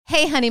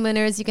Hey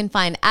honeymooners, you can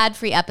find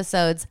ad-free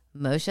episodes,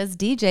 Moshe's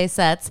DJ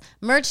sets,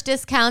 merch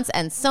discounts,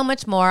 and so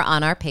much more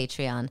on our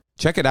Patreon.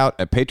 Check it out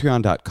at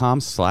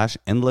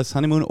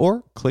patreon.com/endlesshoneymoon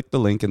or click the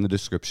link in the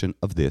description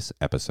of this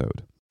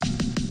episode.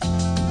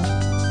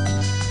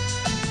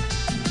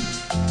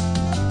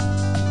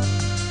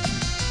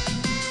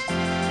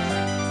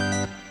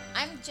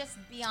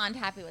 Beyond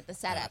happy with the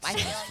setup. I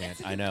feel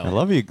like I know. I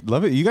love you.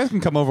 Love it. You guys can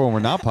come over when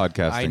we're not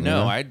podcasting. I know.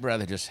 You know? I'd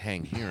rather just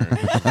hang here.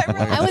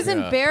 I was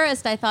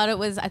embarrassed. I thought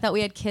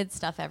we had kid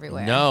stuff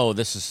everywhere. No,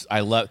 I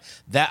love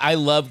that. I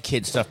love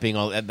kid stuff being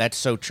all that's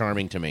so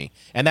charming to me.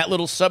 And that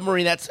little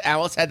submarine,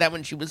 Alice had that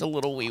when she was a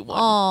little wee one.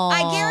 Aww.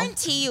 I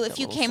guarantee you, if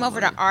you came over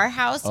to our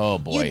house, oh,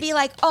 boy. you'd be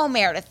like, "Oh,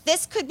 Meredith,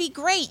 this could be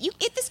great.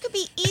 This could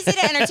be easy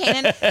to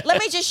entertain. And let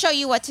me just show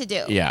you what to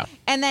do." Yeah.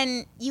 And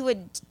then you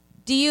would.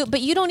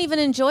 But you don't even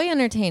enjoy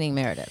entertaining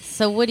Meredith.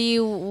 So what do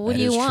you want?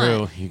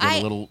 True. You get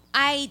a little.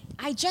 I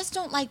just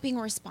don't like being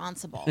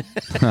responsible.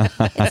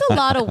 It's a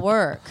lot of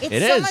work.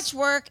 It's so much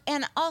work,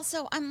 and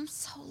also I'm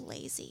so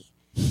lazy.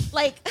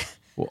 Like.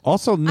 Well,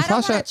 also, I don't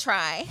Natasha want to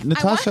try.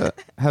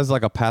 has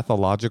like a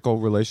pathological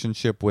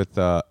relationship with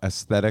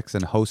aesthetics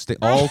and hosting,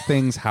 all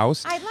things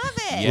house. I love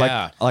it.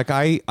 Yeah. Like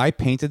I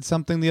painted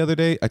something the other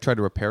day. I tried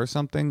to repair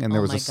something, and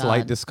there was a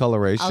slight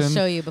discoloration. I'll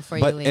show you before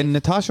you leave. And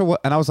Natasha,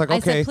 and I was like, okay. I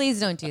said,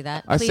 please don't do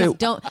that. Please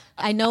don't.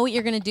 I know what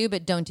you're going to do,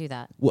 but don't do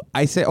that. Well,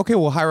 I say, okay,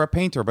 we'll hire a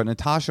painter. But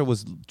Natasha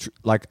was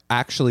like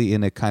actually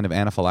in a kind of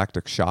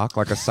anaphylactic shock,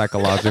 like a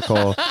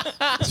psychological.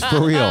 It's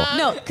for real.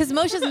 No, because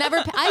Moshe's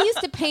never. I used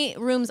to paint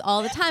rooms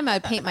all the time. I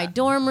would paint my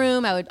dorm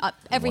room. I would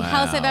every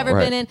house I've ever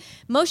been in.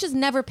 Moshe's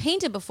never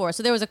painted before,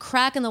 so there was a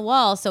crack in the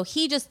wall. So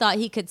he just thought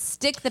he could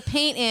stick the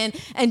paint in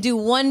and do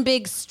one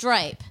big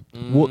stripe.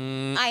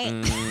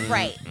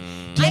 Right.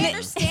 I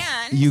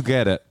understand. You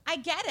get it. I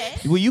get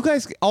it. Well, you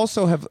guys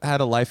also have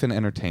had a life in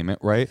entertainment,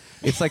 right?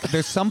 It's like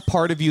there's some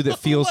part of you that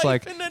feels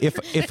like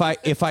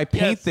if I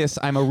paint this,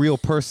 I'm a real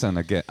person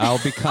again. I'll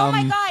become.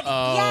 Oh my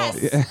God!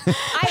 Yes.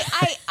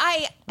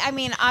 I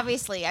mean,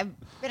 obviously, I've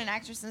been an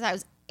actress since I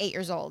was 8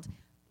 years old,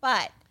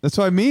 but that's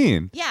what I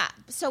mean. yeah.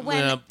 So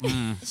when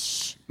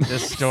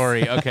This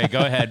story. Okay,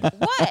 go ahead.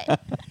 what?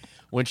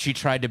 When she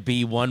tried to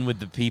be one with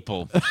the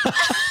people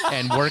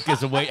and work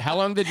as a wait. How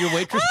long did your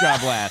waitress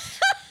job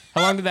last? How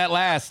long did that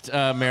last,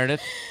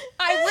 Meredith?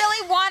 I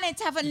really wanted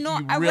to have a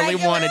really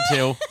regular, wanted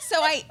to.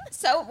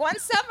 So one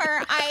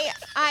summer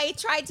I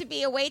tried to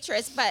be a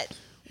waitress, but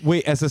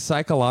Wait, as a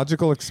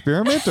psychological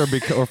experiment or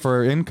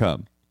for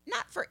income?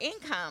 not for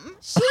income.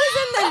 She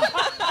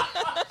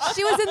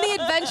was in the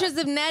Adventures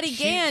of Natty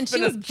Gann.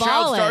 She was been a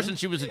child star balling. since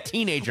she was a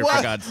teenager,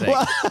 for God's sake.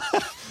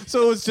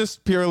 So it was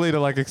just purely to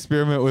like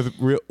experiment with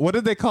real. What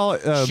did they call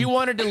it? She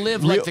wanted to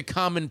live like the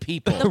common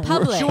people. The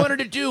public. She wanted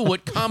to do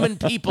what common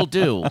people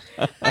do.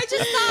 I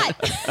just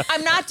thought,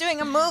 I'm not doing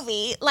a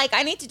movie. Like,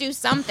 I need to do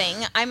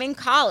something. I'm in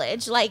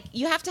college. Like,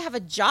 you have to have a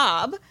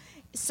job.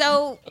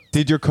 So,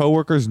 Did your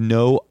coworkers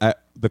know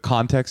the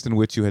context in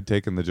which you had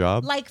taken the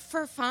job? like,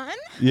 for fun?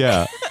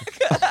 Yeah.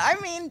 I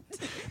mean,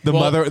 The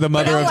mother of.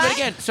 But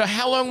again, so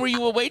how long were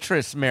you a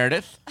waitress,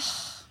 Meredith?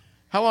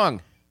 How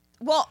long?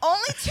 well,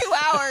 only 2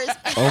 hours.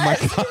 Oh my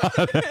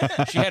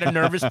God. She had a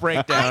nervous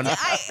breakdown.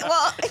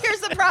 Well,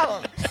 here's the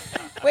problem.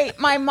 Wait,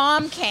 my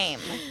mom came.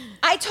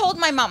 I told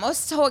my mom, I was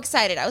so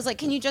excited. I was like,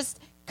 can you just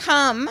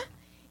come?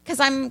 Because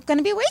I'm going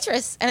to be a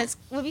waitress, and it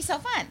will be so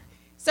fun.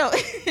 So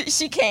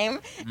she came,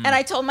 and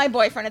I told my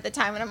boyfriend at the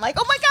time, and I'm like,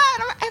 oh my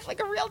God, I have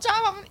like a real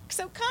job.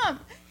 So come.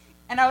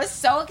 And I was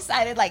so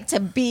excited, like, to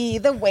be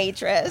the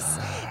waitress.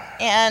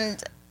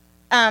 And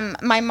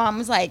my mom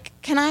was like,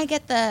 can I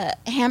get the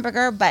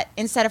hamburger, but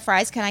instead of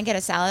fries, can I get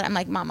a salad? I'm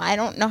like, Mom, I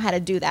don't know how to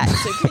do that.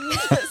 So can you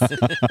just,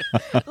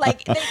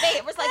 like,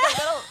 it was like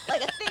a little,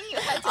 like a thing you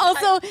had to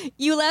Also,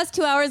 you last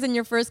 2 hours and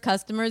your first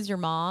customer is your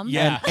mom.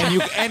 Yeah. And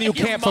you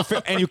can't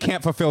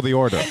fulfill the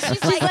order.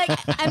 She's like,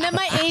 and then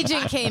my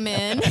agent came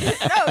in.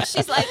 No,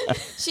 she's like,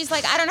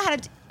 I don't know how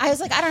to. I was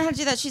like, I don't know how to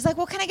do that. She's like,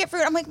 well, can I get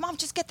fruit? I'm like, Mom,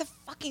 just get the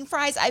fucking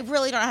fries. I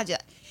really don't know how to do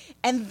that.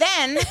 And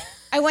then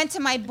I went to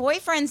my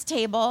boyfriend's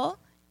table,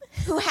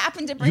 who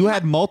happened to bring. You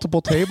had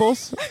multiple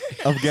tables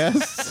of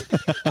guests.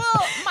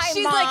 Well,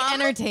 She's mom, like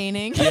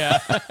entertaining. Yeah.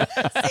 See,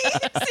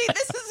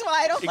 this is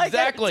why I don't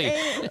Exactly.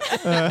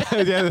 like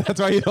entertaining. Yeah,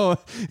 that's why you don't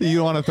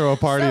want to throw a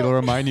party to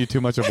remind you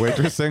too much of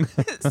waitressing.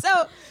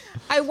 So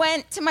I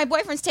went to my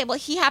boyfriend's table.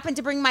 He happened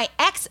to bring my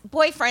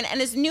ex-boyfriend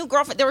and his new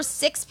girlfriend. There were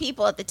 6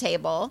 people at the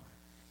table.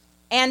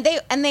 And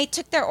they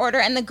took their order,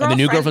 and the girlfriend. And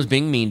the new girlfriend was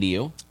being mean to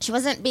you. She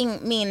wasn't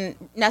being mean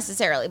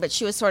necessarily, but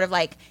she was sort of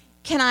like,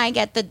 "Can I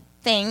get the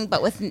thing,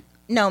 but with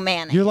no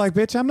mayonnaise?" You're like,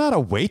 bitch, I'm not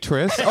a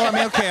waitress. Oh, I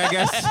mean, okay, I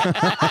guess.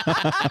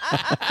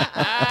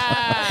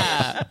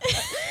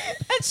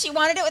 And she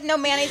wanted it with no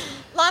mayonnaise.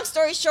 Long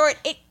story short,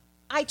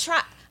 I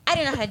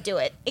didn't know how to do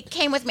it. It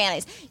came with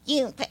mayonnaise.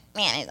 You put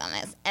mayonnaise on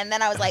this. And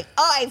then I was like,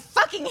 oh, I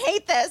fucking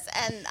hate this.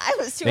 And I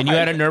was too Then you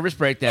hard. had a nervous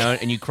breakdown,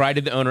 and you cried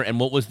to the owner, and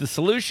what was the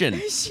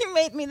solution? She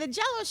made me the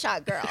Jell-O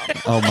shot girl.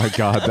 Oh, my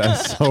God,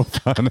 that's so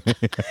funny.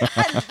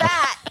 And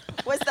that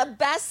was the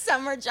best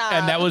summer job.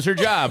 And that was her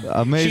job.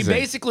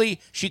 Amazing.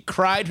 She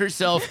cried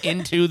herself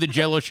into the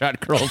Jello shot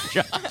girl's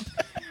job.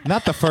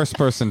 Not the first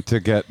person to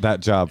get that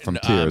job from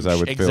tears, I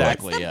would feel like.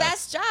 It's the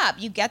best job.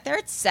 You get there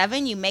at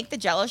 7, you make the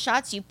Jello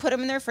shots, you put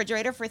them in the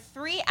refrigerator for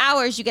 3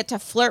 hours. You get to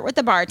flirt with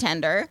the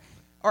bartender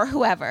or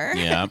whoever,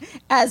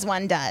 as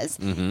one does.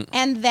 Mm-hmm.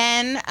 And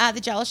then the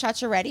Jello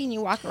shots are ready, and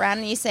you walk around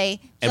and you say...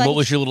 And what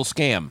was your little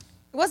scam?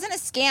 It wasn't a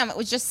scam. It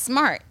was just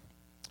smart.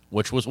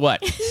 Which was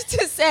what?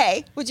 To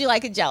say, would you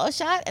like a Jello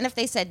shot? And if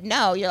they said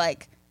no, you're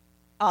like...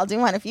 I'll do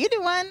one if you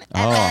do one.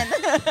 And then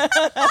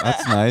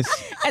that's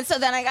nice. And so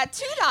then I got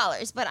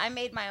 $2, but I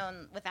made my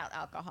own without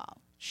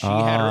alcohol. She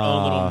had her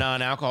own little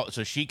non-alcohol,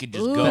 so she could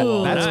just go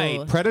all That's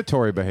night.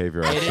 predatory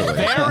behavior, actually. It is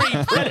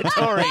very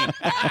predatory.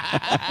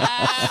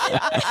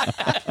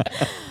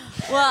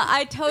 Well,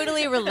 I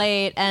totally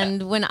relate.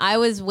 And when I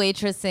was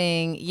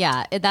waitressing,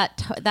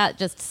 that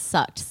just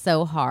sucked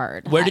so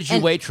hard. Where did you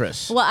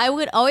waitress? Well, I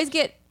would always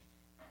get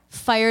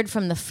fired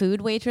from the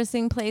food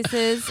waitressing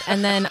places,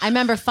 and then I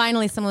remember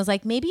finally someone was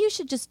like, maybe you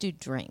should just do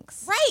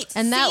drinks, right?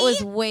 And that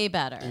was way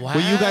better. Wow.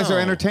 Well, you guys are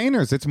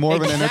entertainers. It's more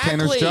of an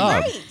entertainer's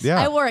job. Right. Yeah.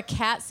 I wore a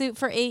cat suit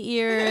for 8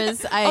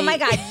 years. Oh my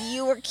God,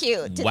 you were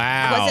cute.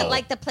 Wow. Was it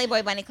like the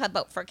Playboy Bunny Club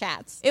but for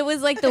cats? It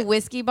was like the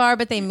whiskey bar,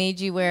 but they made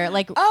you wear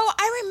like. Oh,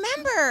 I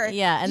remember.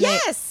 Yeah, and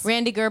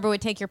Randy Gerber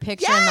would take your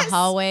picture in the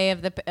hallway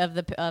of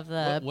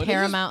the What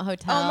Paramount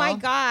Hotel. Oh my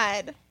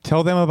God.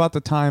 Tell them about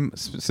the time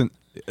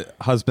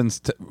husbands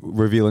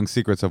revealing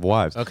secrets of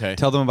wives. Okay.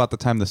 Tell them about the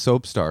time the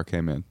soap star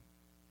came in.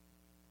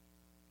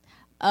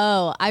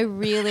 Oh, I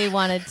really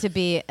wanted to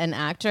be an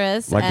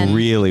actress.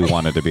 Really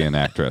wanted to be an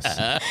actress.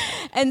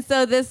 And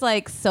so this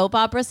like soap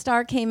opera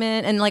star came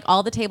in, and like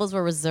all the tables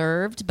were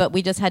reserved, but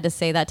we just had to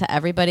say that to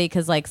everybody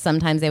because like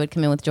sometimes they would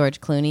come in with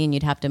George Clooney and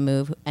you'd have to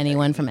move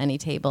anyone from any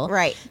table.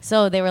 Right.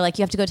 So they were like,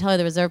 you have to go tell her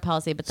the reserve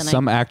policy. But then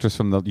some actress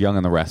from The Young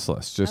and the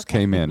Restless just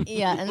came in.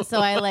 Yeah, and so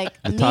I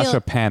like Natasha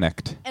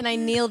panicked. And I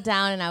kneeled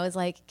down and I was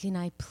like, can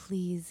I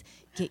please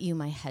get you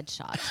my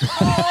headshot?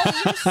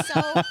 Oh, you're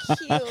so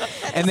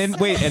cute. And then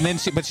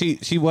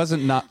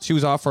she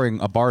was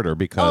offering a barter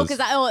because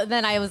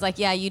then I was like,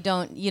 yeah, you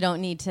don't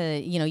need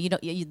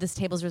to, this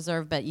table's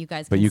reserved, but you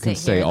guys. But you can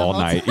stay all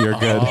night. You're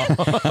good.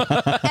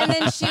 And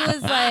then she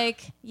was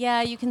like,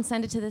 yeah, you can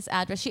send it to this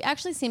address. She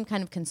actually seemed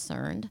kind of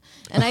concerned,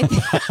 and I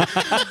think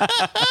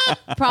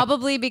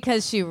probably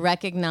because she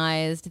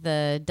recognized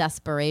the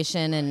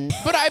desperation and.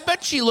 But I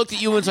bet she looked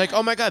at you and was like,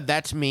 oh my God,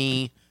 that's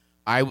me.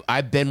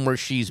 I've been where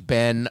she's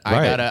been.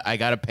 Right. I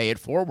gotta pay it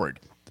forward.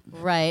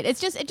 Right. It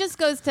just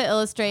goes to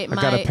illustrate I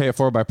gotta pay it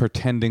forward by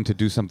pretending to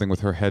do something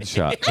with her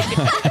headshot.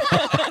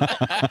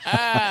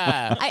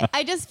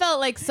 I just felt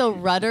like so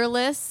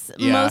rudderless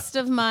most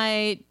of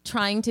my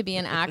trying to be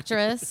an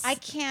actress. I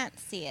can't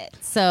see it.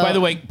 So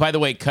By the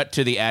way, cut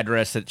to the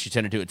address that she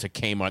sent it to. It's a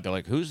Kmart. They're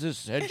like, who's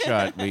this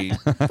headshot we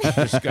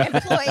just got?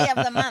 Employee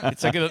of the month.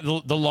 It's like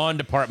the lawn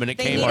department at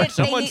Kmart.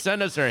 Someone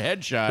sent us her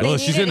headshot. Oh,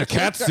 she's in a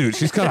cat suit.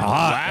 She's kind of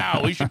hot.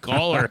 Wow, we should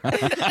call her.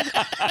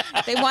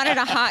 They wanted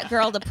a hot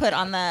girl to put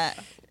on the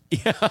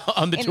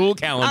on the tool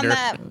calendar.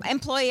 On the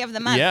employee of the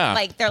month. Yeah.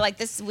 Like they're like,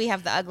 this. We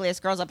have the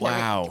ugliest girls up here.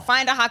 Wow.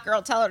 Find a hot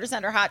girl. Tell her to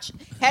send her hot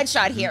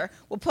headshot here.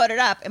 We'll put it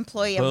up.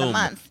 Employee of the Boom.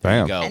 month. There you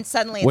Bam. go. And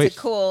suddenly it's a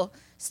cool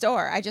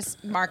store. I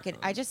just market.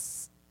 I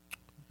just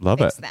love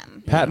fix it.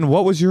 them. Patton,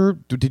 what were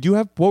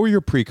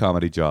your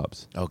pre-comedy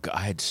jobs? Oh God,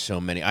 I had so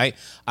many.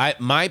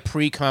 My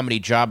pre-comedy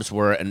jobs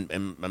were,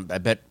 and I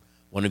bet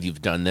one of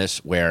you've done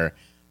this, where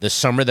the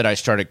summer that I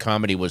started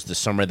comedy was the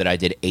summer that I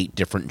did 8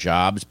 different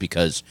jobs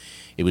because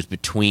it was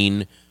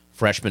between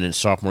freshman and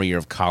sophomore year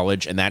of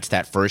college, and that's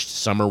that first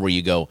summer where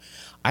you go,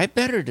 I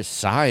better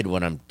decide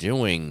what I'm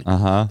doing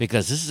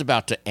because this is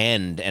about to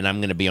end and I'm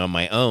going to be on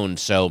my own.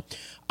 So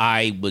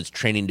I was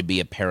training to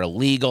be a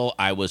paralegal.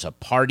 I was a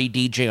party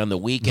DJ on the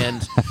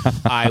weekends.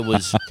 I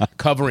was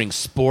covering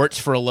sports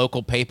for a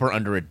local paper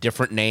under a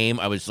different name.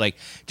 I was like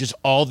just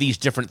all these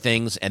different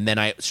things, and then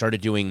I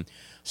started doing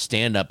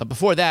stand-up. But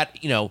before that,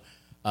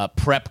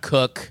 prep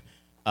cook,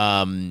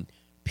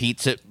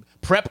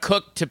 prep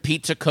cook to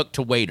pizza cook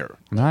to waiter.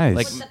 Nice.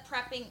 Like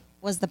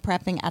Was the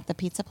prepping at the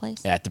pizza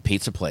place? at the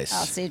pizza place.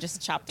 Oh, so you just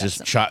chopped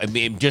just up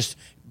just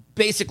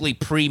basically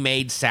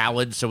pre-made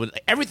salad. So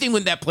everything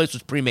with that place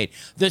was pre-made.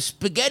 The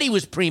spaghetti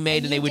was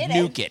pre-made, and they would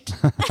nuke it.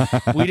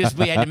 we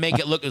had to make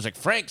it look. It was like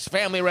Frank's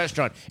Family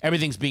Restaurant.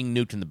 Everything's being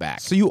nuked in the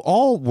back. So you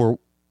all were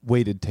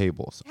waited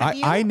tables.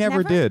 I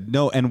never did.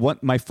 No, and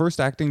my first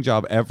acting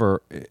job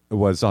ever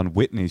was on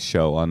Whitney's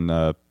show on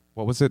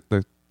what was it?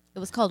 it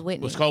was called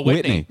Whitney. It was called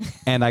Whitney.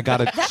 And I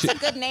got a. That's a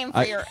good name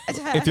for your.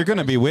 If you're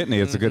gonna be Whitney,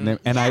 it's a good name.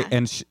 And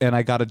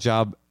I got a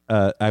job.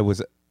 I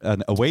was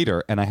a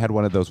waiter, and I had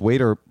one of those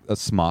waiter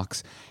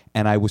smocks,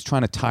 and I was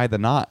trying to tie the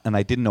knot, and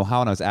I didn't know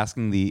how, and I was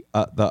asking the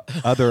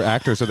other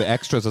actors or the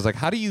extras. I was like,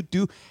 "How do you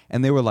do?"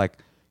 And they were like,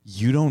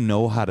 you don't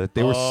know how to.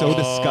 They were so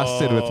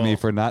disgusted with me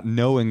for not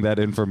knowing that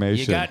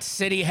information. You got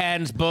city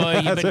hands, boy.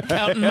 You've been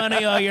counting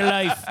money all your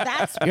life.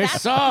 You're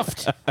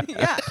soft.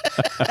 Yeah.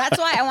 That's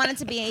why I wanted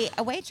to be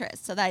a waitress,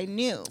 so that I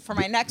knew for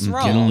my next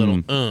role. Get a little.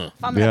 If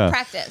I'm going to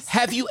practice.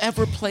 Have you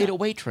ever played a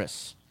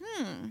waitress?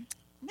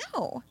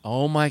 No.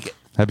 Oh my God.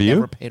 Have you?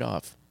 Never paid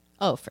off.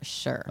 Oh, for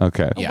sure.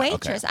 Okay. A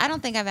waitress? I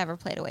don't think I've ever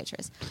played a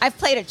waitress. I've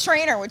played a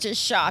trainer, which is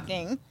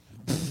shocking.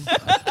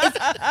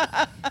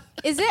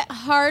 Is it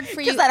hard for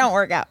you? Because I don't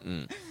work out.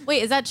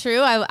 Wait, is that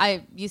true?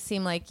 You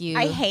seem like you.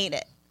 I hate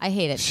it. I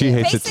hate it. She too.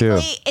 hates it too.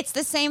 Basically, it's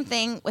the same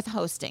thing with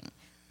hosting.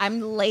 I'm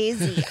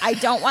lazy. I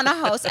don't want to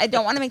host. I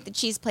don't want to make the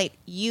cheese plate.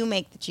 You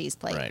make the cheese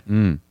plate.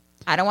 Right.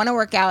 I don't want to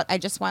work out. I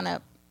just want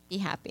to be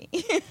happy.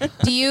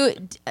 Do you?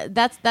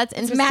 That's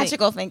interesting. It's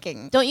magical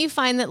thinking. Don't you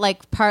find that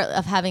like part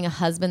of having a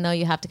husband though,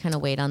 you have to kind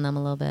of wait on them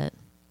a little bit?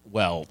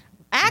 Well,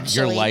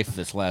 Actually, your life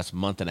this last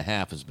month and a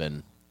half has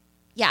been.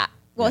 Yeah.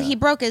 Well, Yeah. he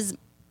broke his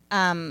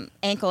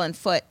ankle and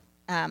foot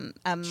a month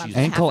and a half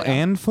Ankle ago.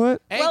 and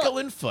foot? Ankle Well,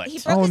 and foot. He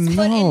broke Oh, his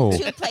foot no. in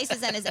 2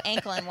 places and his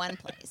ankle in 1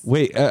 place.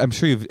 Wait, I'm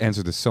sure you've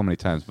answered this so many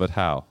times, but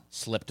how?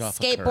 Slipped off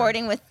a curb.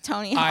 Skateboarding with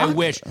Tony I Hawk.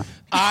 wish.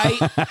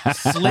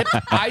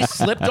 I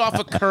slipped off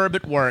a curb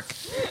at work,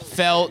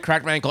 fell,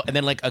 cracked my ankle, and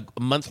then like a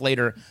month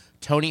later,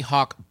 Tony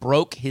Hawk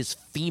broke his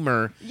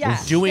femur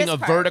Yeah, doing this a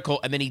part.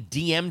 vertical, and then he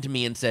DM'd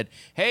me and said,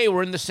 "Hey,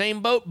 we're in the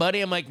same boat, buddy."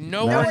 I'm like,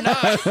 "No, we're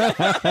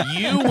not.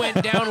 You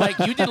went down like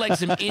you did like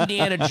some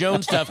Indiana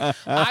Jones stuff.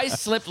 I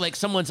slipped like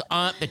someone's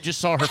aunt that just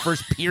saw her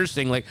first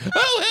piercing, like,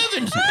 oh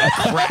heavens,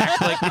 crack,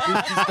 like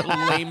it's just the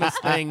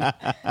lamest thing.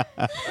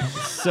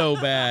 So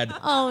bad.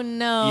 Oh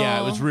no.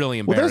 Yeah, it was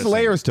really Well, embarrassing. there's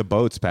layers to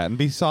boats, Patton.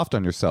 Be soft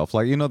on yourself.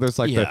 Like, there's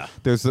like Yeah.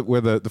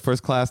 where the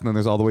first class, and then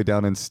there's all the way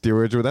down in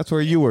steerage. Where that's where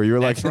you were. You were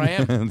That's like,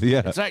 where I am.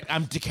 yeah. It's like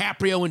I'm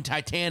DiCaprio in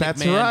Titanic,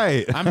 That's man.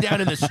 right. I'm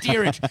down in the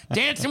steerage,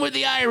 dancing with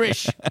the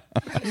Irish.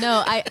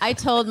 No, I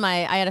told I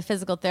had a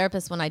physical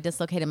therapist when I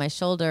dislocated my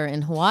shoulder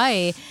in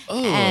Hawaii,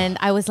 and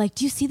I was like,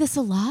 "Do you see this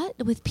a lot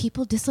with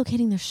people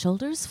dislocating their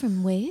shoulders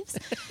from waves?"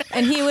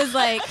 And he was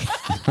like,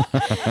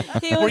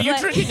 Were you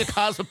drinking a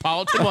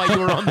Cosmopolitan while you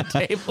were on the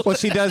table? Well,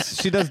 she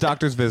does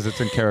doctor's visits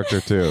in character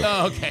too.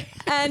 Oh, okay.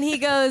 And he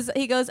goes,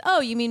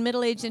 "Oh, you mean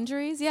middle-age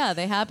injuries? Yeah,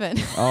 they happen."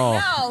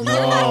 Oh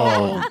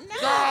No.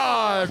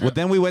 God. Well,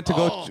 then we went to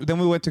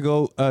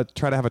go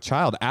try to have a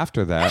child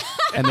after that,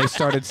 and they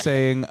started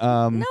saying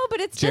No, but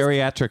it's just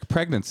geriatric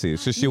pregnancy.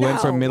 So she went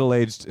from No.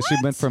 middle-aged. She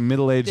went from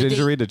middle-aged Did they-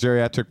 injury to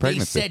geriatric They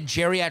pregnancy. said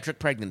geriatric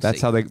pregnancy.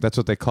 That's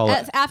what they call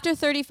it. after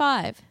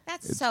 35.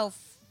 That's so.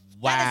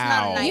 Wow. That is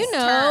not a nice You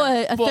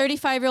know, term. a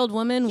 35-year-old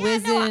woman Yeah, no,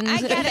 wizened. I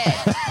get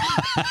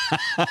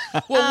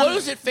it. Well, what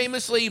was it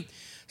famously?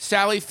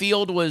 Sally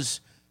Fields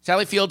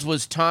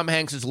was Tom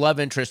Hanks's love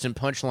interest in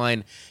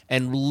Punchline,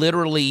 and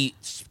literally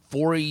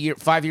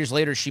 5 years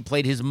later, she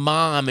played his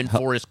mom in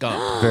Forrest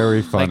Gump.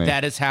 Very funny. Like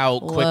that is how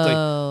quickly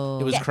Whoa.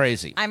 it was Yeah.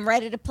 crazy. I'm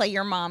ready to play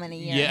your mom in a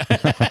year.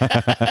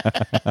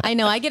 Yeah, I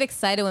know. I get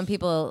excited when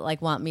people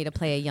like want me to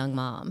play a young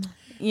mom.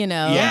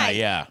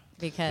 yeah.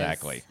 Because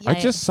Exactly. I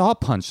just saw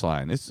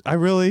Punchline.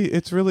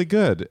 It's really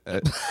good.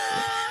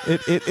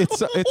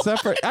 It's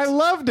separate. I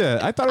loved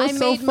it. I thought it was I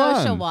so made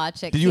fun. Moshe watch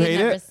it, Did 'cause you he had hate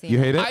never it? seen You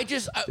it. hate it? I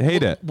just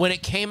hate it. When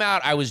it came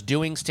out, I was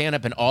doing stand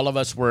up, and all of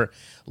us were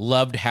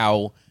loved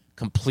how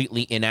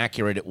completely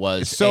inaccurate it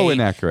was. It's so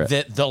inaccurate.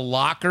 The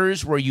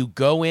lockers where you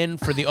go in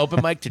for the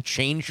open mic to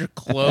change your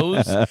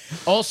clothes.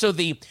 Also,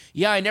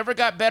 I never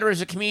got better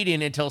as a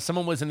comedian until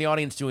someone was in the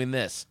audience doing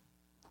this.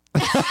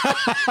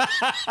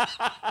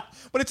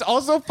 But it's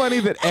also funny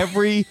that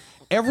every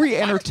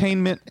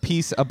entertainment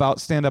piece about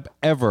stand-up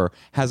ever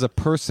has a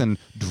person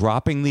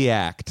dropping the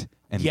act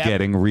and Yep.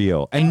 getting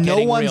real. And no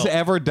getting one's real.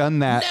 ever done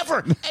that. Never.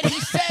 And he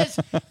says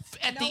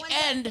at the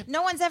end.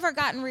 No one's ever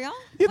gotten real.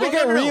 Yeah, they No,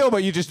 get no, no. real,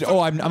 but you just,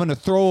 I'm going to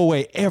throw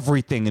away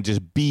everything and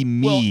just be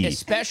me. Well,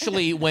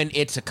 especially when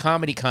it's a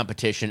comedy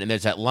competition and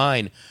there's that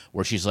line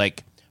where she's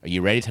like, "Are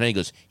you ready tonight?" He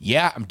goes,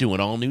 "Yeah, I'm doing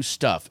all new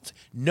stuff."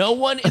 No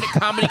one in a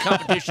comedy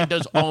competition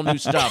does all new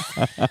stuff.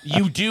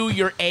 You do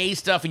your A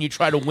stuff and you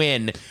try to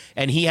win,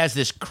 and he has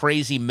this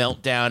crazy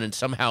meltdown, and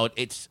somehow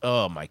it's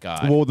oh my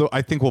god. Well,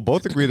 I think we'll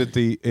both agree that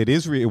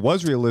it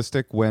was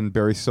realistic when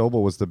Barry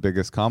Sobel was the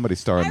biggest comedy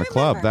star in the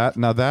club.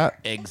 remember.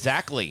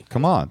 Exactly.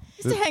 Come on.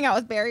 I used to hang out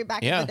with Barry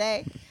back in the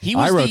day. He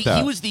I was wrote that.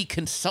 he was the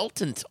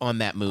consultant on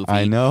that movie.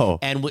 I know.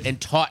 and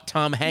taught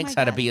Tom Hanks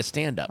how to God. be a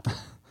stand-up.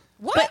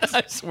 What?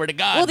 I swear to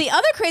God. Well, the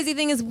other crazy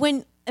thing is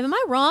am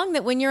I wrong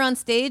that when you're on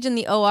stage in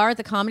the OR at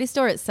the Comedy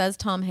Store, it says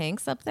Tom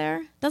Hanks up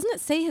there? Doesn't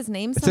it say his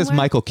name It somewhere? says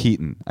Michael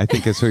Keaton, I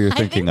think is who you're I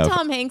thinking think of.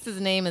 Tom Hanks'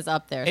 name is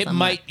up there It somewhere.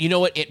 might, you know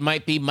what? It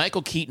might be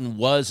Michael Keaton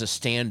was a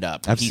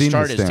stand-up. I've He seen his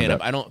started as stand-up.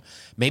 stand-up. I don't.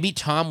 Maybe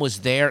Tom was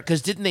there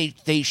because didn't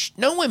they?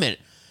 No women,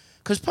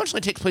 because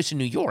Punchline takes place in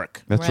New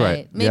York. That's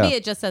right. Maybe Yeah.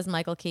 it just says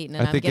Michael Keaton,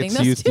 and I I'm think getting it's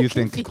those two you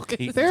think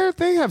confused.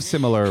 they have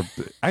similar.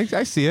 I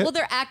see it. Well,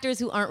 they're actors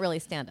who aren't really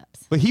stand-ups.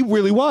 But he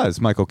really was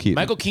Michael Keaton.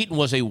 Michael Keaton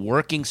was a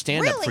working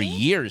stand-up for Really?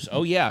 years.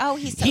 Oh yeah. Oh,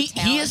 he's so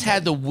he has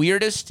had the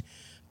weirdest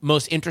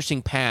most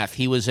interesting path.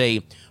 He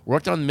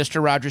worked on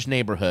Mr. Rogers'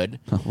 Neighborhood.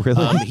 Oh,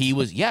 really? He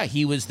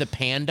was the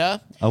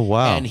panda. Oh,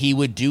 wow. And he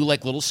would do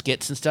like little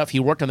skits and stuff. He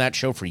worked on that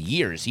show for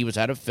years. He was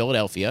out of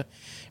Philadelphia,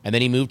 and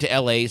then he moved to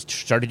LA,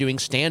 started doing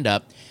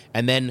stand-up,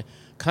 and then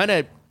kind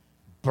of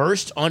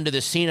burst onto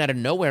the scene out of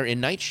nowhere in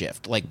Night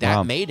Shift. Like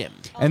that made him.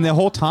 And the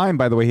whole time,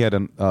 by the way, he had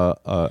an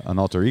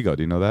alter ego.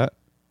 Do you know that?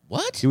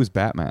 What? He was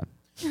Batman.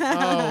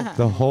 Oh.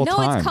 The whole time.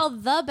 No, it's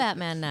called The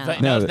Batman now.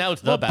 Now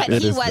it's the Batman.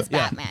 But he is was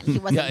Batman. He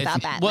wasn't the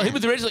Batman. Well, he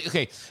was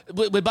originally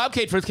when Bob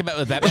Cade first came out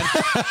with Batman.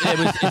 It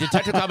was in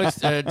Detective Comics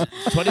 27.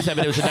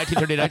 It was in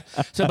 1939.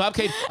 So Bob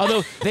Cade,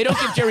 although they don't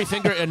give Jerry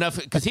Finger enough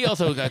because he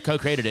also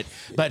co-created it.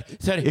 But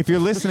if you're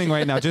listening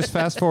right now, just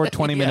fast forward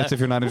 20 minutes if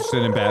you're not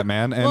interested in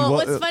Batman. And well,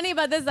 what's funny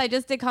about this is I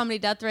just did Comedy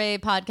Death Ray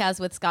podcast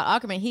with Scott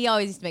Ackerman. He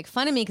always used to make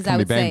fun of me because I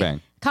would Bang say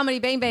Bang. Comedy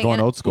Bang Bang. Going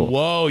old school.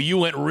 Whoa, you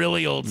went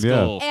really old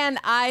school. And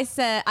I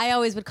said, I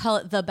always would call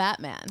it The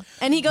Batman.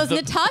 And he goes,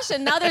 Natasha,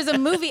 now there's a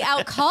movie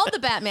out called The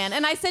Batman.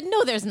 And I said,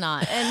 no, there's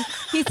not. And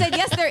he said,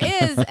 yes, there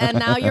is. And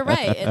now you're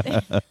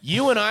right.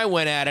 You and I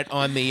went at it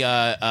on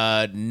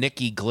the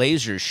Nikki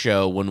Glazer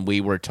show when we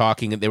were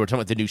talking. They were talking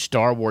about the new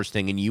Star Wars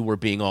thing, and you were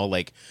being all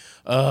like,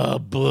 I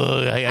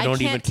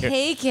don't even care.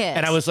 Take it.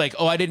 And I was like,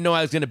 I didn't know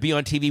I was going to be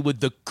on TV with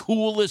the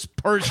coolest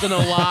person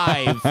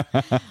alive.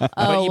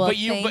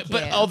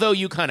 But although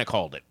you kind of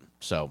called it.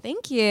 So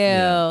thank you.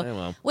 Yeah,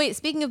 well. Wait,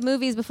 speaking of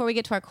movies, before we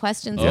get to our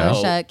questions, Oh.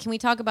 Marsha, can we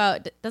talk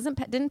about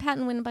didn't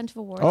Patton win a bunch of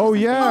awards? Oh or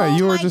something? yeah, Oh,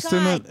 you were my just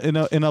God.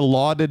 in a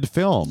lauded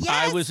film.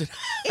 Yes.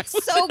 It's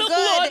so a good.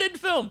 lauded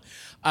film.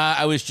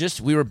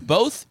 We were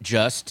both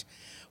just,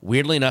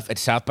 weirdly enough, at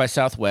South by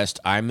Southwest.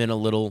 I'm in a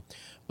little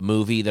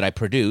movie that I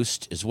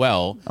produced as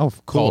well. Oh,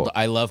 cool. Called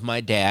I Love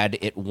My Dad.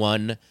 It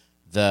won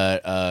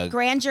the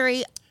Grand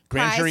Jury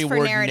Grand Jury Prize for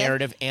Award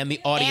narrative and the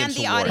Audience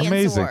Award.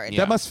 Amazing. Award. Yeah.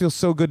 That must feel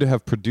so good to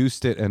have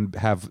produced it and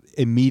have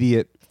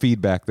immediate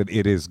feedback that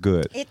it is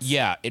good. It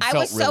I felt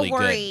was so really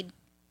worried.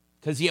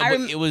 Because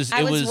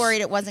I was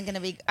worried it wasn't going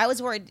to be. I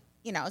was worried.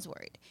 I was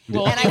worried.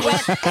 Well, and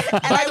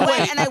I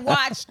went and I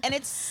watched, and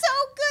it's so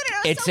good. And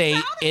I was so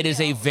proud of it is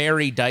a you.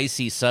 very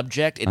dicey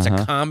subject. It's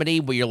a comedy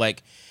where you're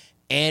like,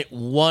 and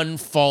one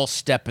false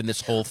step in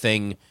this whole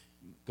thing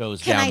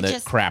goes down the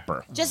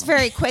crapper. Just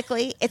very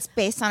quickly, it's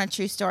based on a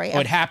true story.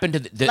 What happened to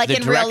the like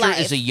in real director life.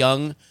 is a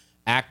young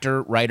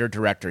actor, writer,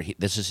 director.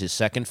 This is his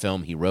second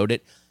film. He wrote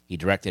it. He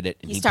directed it.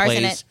 And He stars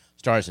in it.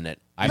 Stars in it.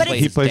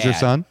 He plays your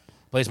son?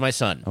 Plays my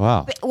son.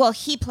 Wow. Well,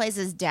 he plays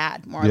his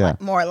dad Yeah.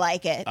 more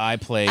like it. I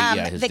play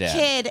his the dad.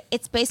 kid.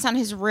 It's based on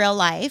his real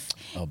life,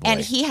 Oh, boy. and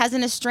he has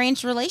an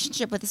estranged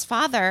relationship with his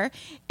father,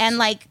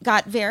 and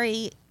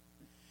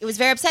it was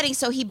very upsetting.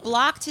 So he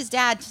blocked his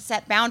dad to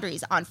set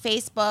boundaries on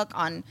Facebook,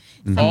 on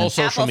All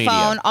social Apple media.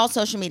 phone, all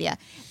social media.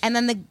 And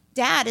then the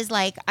dad is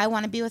like, "I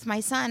want to be with my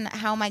son.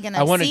 How am I going I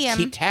to want to see him?"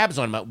 keep tabs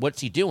on him.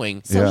 What's he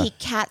doing? So Yeah. he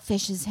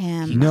catfishes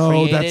him. No,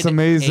 Created that's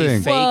amazing.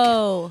 A fake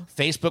Whoa.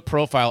 Facebook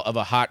profile of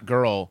a hot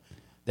girl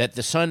that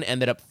the son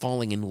ended up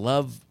falling in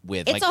love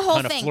with. It's like, a whole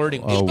kind of thing.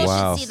 flirting. Oh, People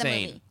wow. should see the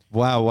Insane. movie.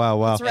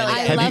 Wow. It's really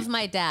I good. love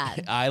my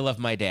dad. I love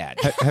my dad.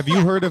 Have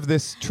you heard of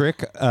this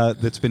trick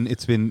it's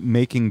been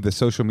making the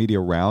social media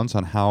rounds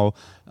on how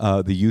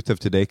the youth of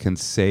today can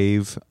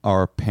save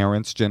our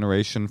parents'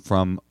 generation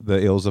from the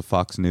ills of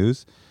Fox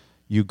News?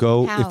 You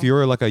go, How? if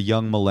you're like a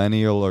young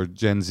millennial or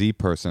Gen Z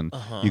person,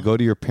 you go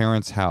to your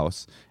parents'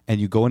 house and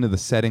you go into the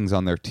settings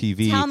on their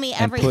TV Tell me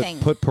and everything.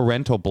 put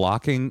parental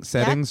blocking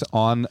settings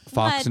on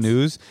Fox What?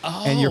 News,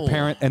 and your Oh.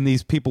 parent and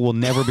these people will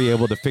never be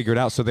able to figure it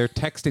out. So they're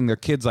texting their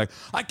kids like,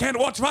 "I can't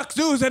watch Fox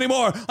News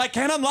anymore. I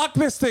can't unlock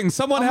this thing.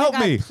 Someone Oh my help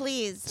God, me!"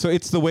 please. So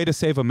it's the way to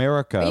save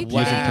America you using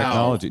kidding?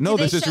 technology. No, Do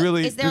they this is show-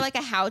 really. Is there like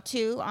a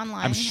how-to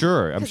online? I'm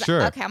sure. 'Cause-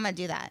 Okay, I'm gonna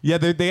do that. yeah,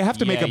 they have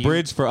to make Yeah, a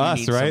bridge for you us,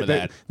 need some right? of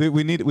that.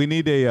 We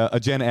need a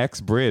Gen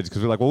X bridge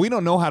because we're like, well, we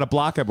don't know how to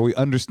block it, but we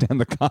understand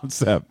the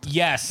concept.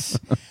 Yes.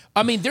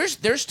 I mean,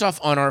 there's stuff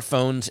on our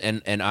phones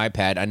and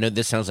iPad. I know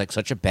this sounds like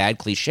such a bad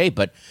cliche,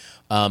 but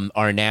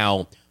our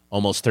now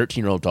almost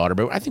 13-year-old daughter,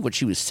 but I think when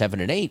she was 7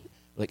 and 8,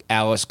 like,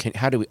 Alice,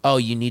 how do we? Oh,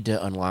 you need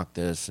to unlock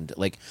this, and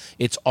like,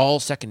 it's all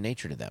second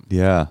nature to them.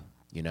 Yeah,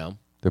 You know.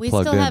 they're We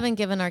plugged still in. haven't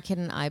given our kid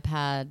an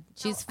iPad.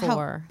 She's How-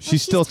 4.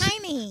 She's still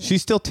tiny.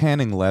 She's still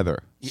tanning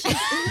leather.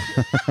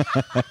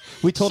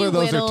 We told She her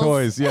those whittles. are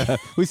toys. Yeah,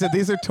 we said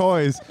these are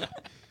toys.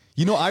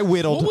 You know, I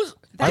whittled.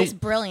 That's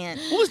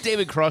brilliant. What was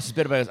David Cross's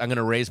bit about? I'm going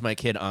to raise my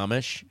kid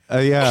Amish.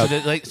 Yeah.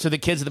 So the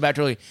kids in the back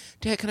are like,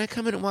 "Dad, can I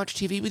come in and watch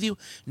TV with you?"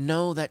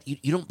 No, that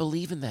you don't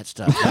believe in that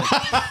stuff.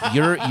 Like,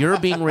 you're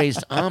being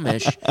raised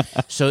Amish.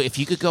 So if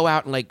you could go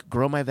out and like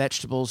grow my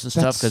vegetables and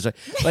stuff, because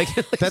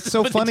That's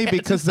so but the funny dad's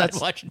because inside that's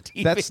watching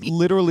TV. that's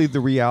literally the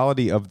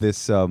reality of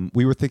this.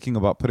 We were thinking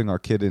about putting our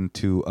kid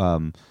into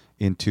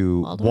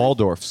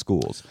Waldorf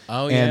schools.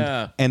 Oh, and,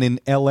 yeah. And in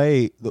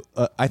LA,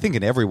 I think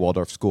in every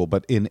Waldorf school,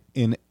 but in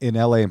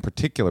LA in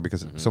particular,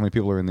 because so many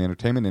people are in the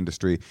entertainment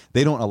industry,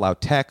 they don't allow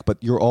tech. But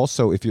you're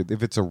also if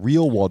it's a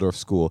real Waldorf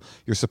school,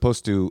 you're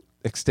supposed to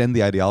extend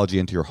the ideology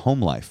into your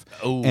home life.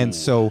 Oh. And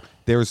so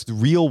there's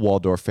real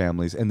Waldorf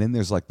families, and then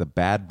there's like the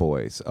bad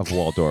boys of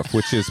Waldorf,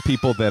 which is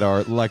people that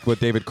are like what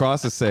David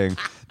Cross is saying.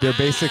 They're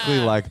basically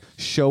like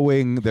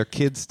showing their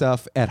kids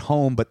stuff at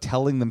home, but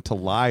telling them to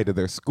lie to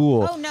their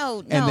school. Oh,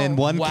 no. And then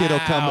one kid will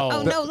come.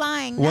 Oh, no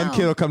lying. One no.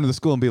 kid will come to the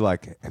school and be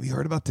like, "Have you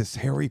heard about this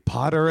Harry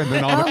Potter?" And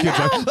then all the kids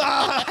are like,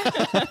 "Ah!"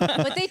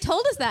 But they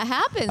told us that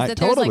happens. That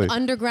totally. there's like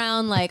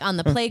underground, like on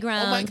the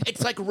playground.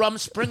 It's like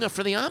Rumspringa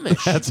for the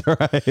Amish. That's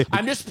right.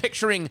 I'm just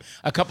picturing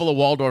a couple of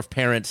Waldorf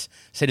parents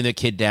sitting their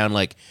kid down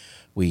like,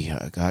 we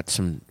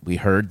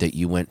heard that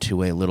you went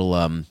to a little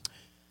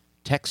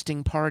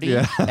texting party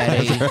at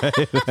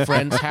a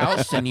friend's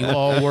house, and you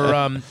all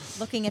were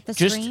Looking at the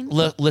just screen.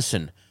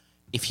 Listen,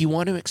 if you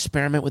want to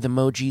experiment with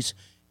emojis,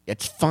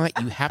 it's fine.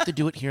 You have to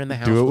do it here in the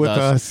house. Do it with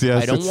us.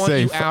 Yes, I don't it's want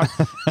safe.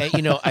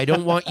 you out. I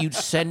don't want you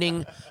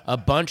sending a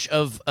bunch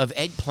of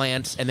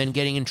eggplants and then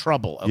getting in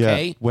trouble.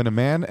 Okay. Yeah. When a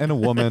man and a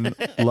woman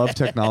love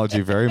technology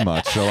very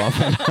much, so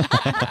often.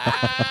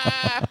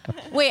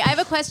 Wait, I have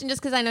a question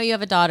just because I know you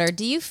have a daughter.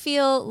 Do you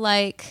feel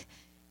like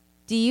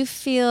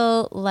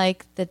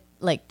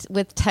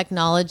with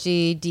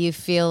technology, do you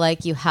feel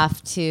like you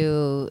have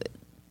to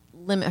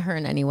limit her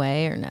in any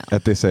way or no?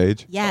 At this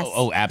age? Yes.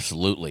 Oh,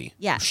 absolutely.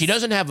 Yes. She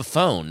doesn't have a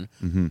phone,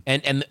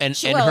 and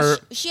She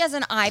has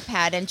an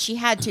iPad, and she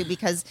had to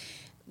because,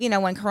 when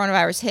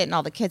coronavirus hit and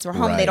all the kids were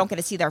home, Right. they don't get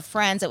to see their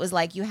friends. It was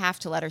like, you have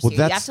to let her see. Well,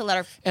 You have that's- to let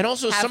her. and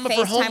also have some of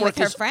her FaceTime homework with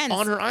her is friends.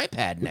 on her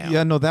iPad now.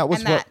 Yeah, no, that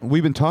was And what that-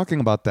 we've been talking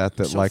about. That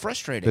So like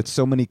frustrating. that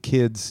so many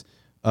kids.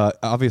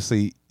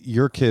 Obviously,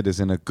 your kid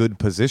is in a good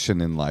position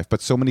in life,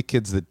 but so many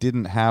kids that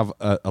didn't have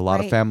a lot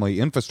of Right. family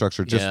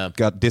infrastructure just Yeah.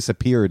 got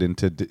disappeared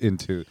into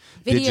Video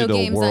digital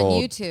games world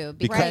on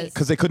YouTube Right.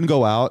 because they couldn't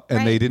go out and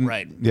they Right. didn't.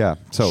 Right. Yeah.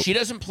 So She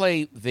doesn't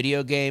play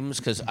video games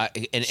because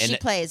She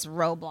plays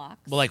Roblox.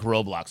 well, like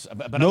Roblox.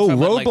 But no, I'm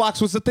talking about,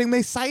 Roblox was the thing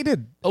they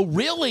cited. Oh,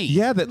 really?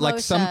 Yeah, that like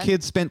some Moshe.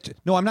 kids spent.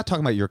 No, I'm not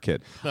talking about your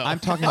kid. I'm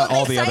talking about they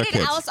all the other cited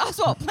kids. Alice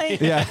Oswalt playing.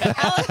 Yeah.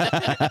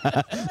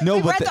 No,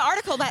 we but read the- the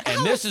article about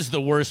And this is the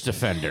worst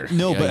offender.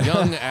 No, Yeah, but-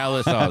 young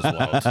Alice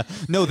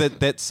Oswalt. No,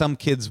 that some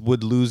kids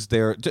would lose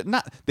their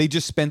they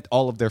just spent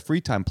all of their free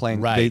time playing.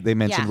 Right. They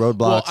mentioned Yeah. Roblox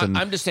Well, and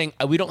I'm just saying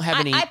we don't have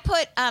any. I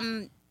put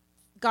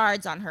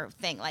guards on her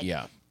thing, like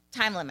Yeah.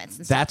 time limits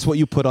and stuff. that's what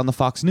you put on the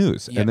Fox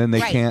News, Yeah. and then they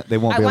Right. can't. They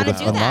won't I be able wanna to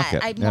do unlock that.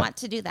 it. I Yeah. want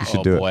to do that. should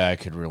oh do it. boy, I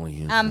could really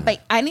use that.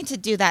 But I need to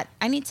do that.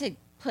 I need to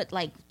put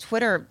like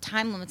Twitter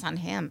time limits on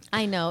him.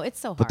 I know it's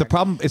so hard. But the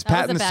problem is That was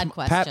Patton a bad is,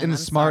 question. Patton is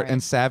I'm smart sorry.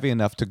 and savvy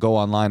enough to go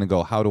online and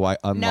go, how do I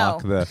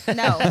unlock No, the?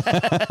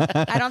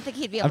 no, I don't think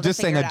he'd be able I'm to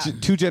just saying, figure it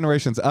out. two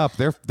generations up,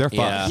 they're fucked.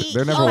 Yeah.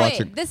 They're never Oh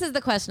watching. wait, this is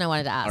the question I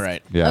wanted to ask. All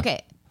right. Yeah.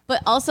 Okay,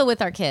 but also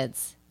with our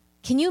kids.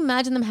 Can you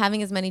imagine them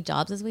having as many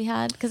jobs as we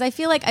had? Because I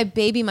feel like I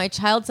baby my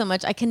child so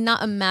much, I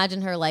cannot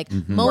imagine her like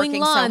mowing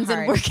Working so lawns and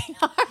hard. working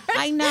hard.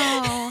 I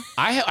know.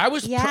 I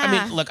was. Yeah. I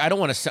mean, look, I don't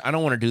want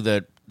to do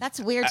the. That's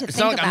weird to It's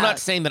think not like, about. I'm not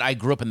saying that I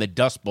grew up in the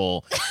Dust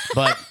Bowl,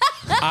 but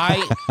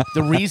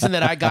the reason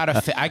that I got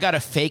a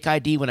fake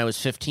ID when I was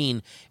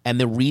 15, and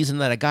the reason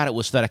that I got it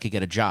was so that I could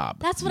get a job.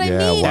 That's what I Yeah,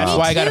 mean. wow. That's Me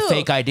why I got a too.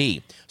 fake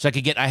ID, so I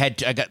could get. I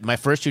got my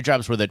first two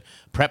jobs were the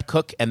prep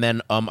cook, and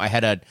then I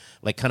had a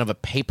like kind of a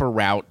paper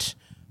route.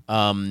 You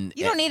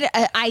don't need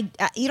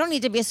you don't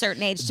need to be a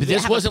certain age to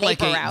This have wasn't a like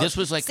paper route. this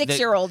was like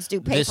 6-year-olds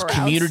do paper this routes.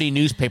 community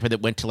newspaper that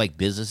went to like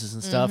businesses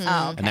and stuff,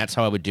 Oh, okay. and that's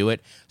how I would do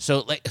it.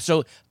 So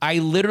I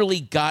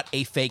literally got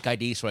a fake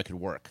ID so I could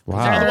work. 'Cause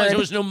Wow. Otherwise, there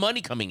was no money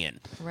coming in.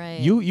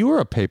 Right. You were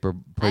a paper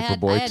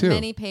boy I had too.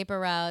 many paper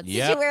routes.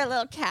 Yeah. Did you wear a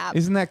little cap?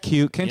 Isn't that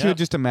cute? Can't you Yep.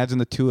 just imagine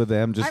the two of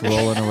them just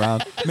rolling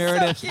around?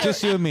 Meredith, cute.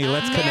 just you and me.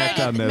 Let's connect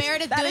on this.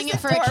 Meredith That doing is it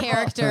for adorable. a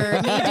character,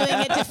 me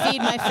doing it to feed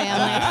my family.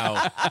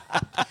 Wow.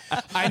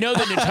 I know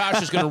that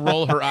Natasha's going to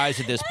roll her eyes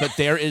at this, but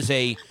there is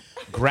a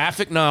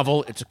graphic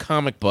novel. It's a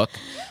comic book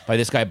by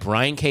this guy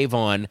Brian K.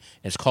 Vaughan.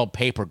 It's called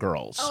Paper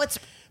Girls. Oh, it's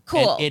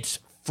cool. And it's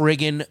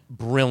friggin'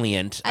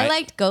 brilliant. I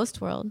liked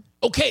Ghost World.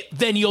 Okay,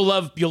 then you'll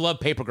love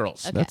Paper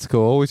Girls. Okay. That's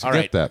cool. We should All get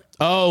right. that.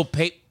 Oh,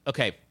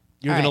 okay.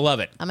 You're All gonna right. love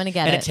it. I'm gonna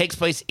get and it. it takes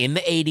place in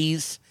the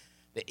 80s.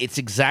 It's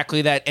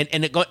exactly that, and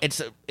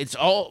it's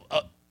all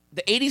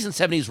the 80s and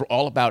 70s were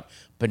all about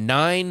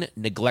benign,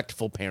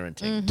 neglectful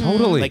parenting.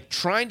 Totally. Like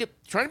trying to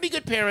be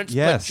good parents,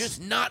 Yes. but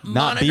just not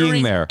Not monitoring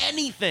being there.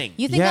 anything.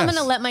 You think I'm Yes.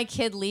 going to let my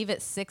kid leave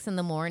at 6 a.m.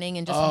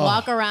 and just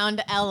walk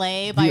around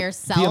LA by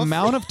herself? The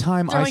amount of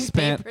time I throwing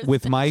spent papers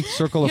with down. my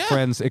circle of Yeah.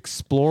 friends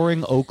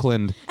exploring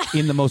Oakland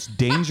in the most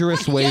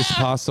dangerous ways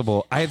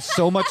possible. I had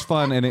so much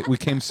fun, and we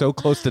came so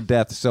close to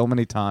death so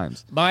many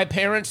times. My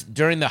parents,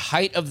 during the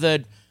height of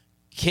the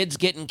kids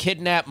getting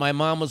kidnapped, my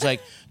mom was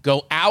like,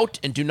 go out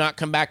and do not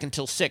come back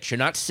until 6. You're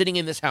not sitting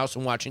in this house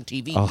and watching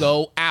TV.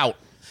 Go out.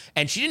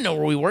 And she didn't know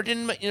where we were.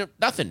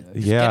 Nothing.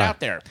 Just Yeah. get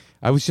out there.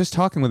 I was just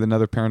talking with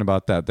another parent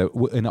about that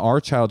in our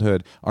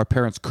childhood, our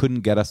parents couldn't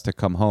get us to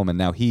come home, and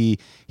now he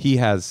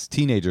has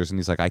teenagers, and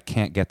he's like, I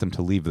can't get them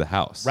to leave the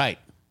house. Right.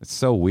 It's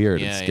so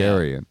weird Yeah, and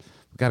scary, and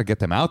we got to get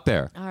them out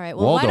there. All right.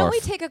 Well, why don't we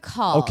Waldorf. take a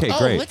call? Okay, Oh,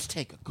 great. let's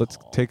take a call. Let's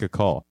take a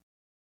call.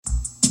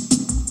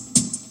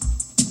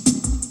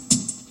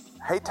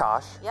 Hey,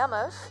 Tosh. Yeah,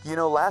 Mosh? You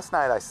know, last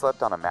night I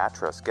slept on a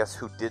mattress. Guess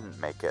who didn't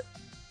make it?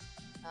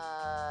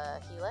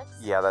 Helix?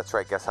 Yeah, that's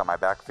right. Guess how my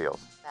back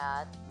feels?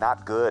 Bad.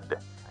 Not good.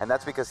 And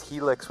that's because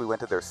Helix, we went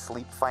to their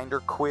Sleep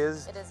Finder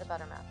quiz. It is a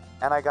better mattress.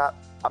 And I got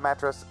a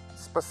mattress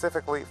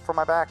specifically for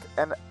my back.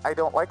 And I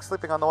don't like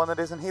sleeping on the one that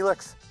isn't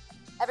Helix.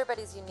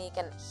 Everybody's unique,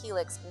 and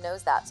Helix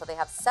knows that, so they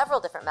have several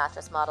different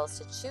mattress models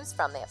to choose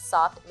from. They have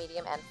soft,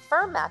 medium, and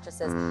firm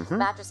mattresses.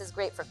 Mattresses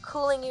great for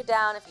cooling you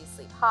down if you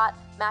sleep hot.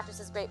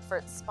 Mattresses great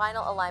for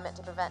spinal alignment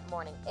to prevent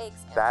morning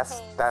aches and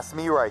pains. That's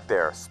me right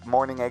there.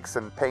 Morning aches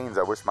and pains.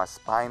 I wish my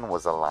spine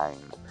was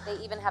aligned. They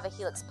even have a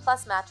Helix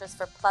Plus mattress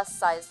for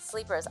plus-sized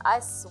sleepers.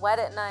 I sweat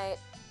at night.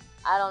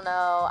 I don't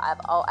know.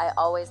 I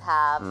always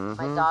have.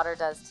 My daughter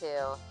does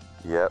too.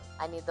 Yep.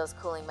 I need those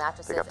cooling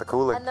mattresses. They got the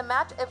cooling. And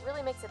it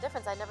really makes a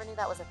difference. I never knew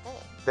that was a thing.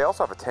 They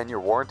also have a 10-year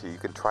warranty. You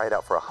can try it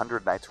out for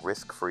 100 nights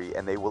risk-free,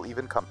 and they will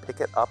even come pick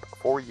it up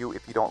for you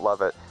if you don't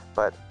love it.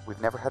 But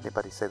we've never had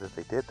anybody say that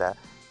they did that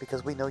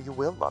because we know you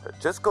will love it.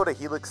 Just go to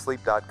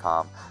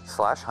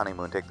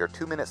helixsleep.com/honeymoon, take their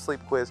 2-minute sleep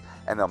quiz,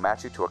 and they'll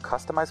match you to a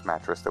customized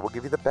mattress that will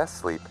give you the best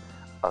sleep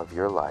of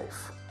your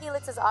life.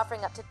 Helix is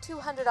offering up to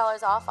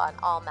 $200 off on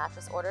all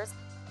mattress orders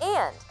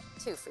and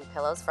 2 free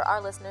pillows for our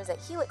listeners at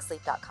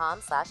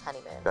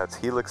helixsleep.com/honeymoon. That's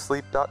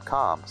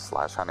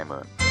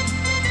helixsleep.com/honeymoon.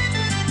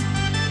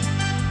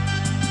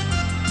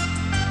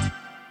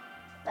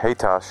 Hey,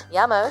 Tosh.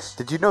 Yeah, Mosh?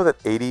 Did you know that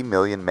 80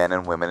 million men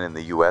and women in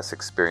the U.S.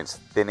 experience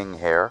thinning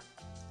hair?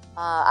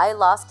 I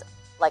lost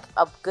like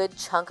a good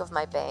chunk of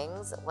my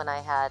bangs when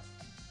I had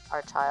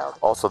our child.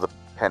 Also, the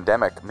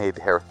pandemic made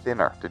hair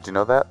thinner. Did you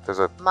know that?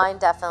 Mine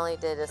definitely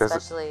did,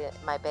 especially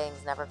my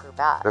bangs never grew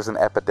back. There's an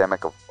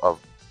epidemic of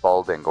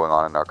balding going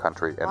on in our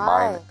country, and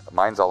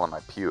mine's all in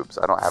my pubes.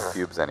 I don't have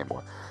pubes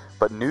anymore.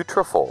 But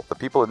Nutrafol, the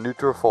people at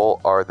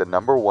Nutrafol are the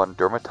 #1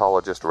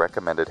 dermatologist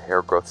recommended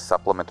hair growth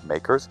supplement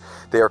makers.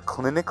 They are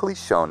clinically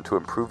shown to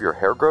improve your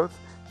hair growth,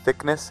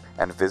 thickness,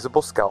 and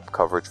visible scalp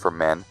coverage for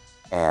men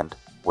and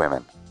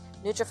women.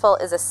 Nutrafol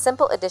is a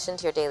simple addition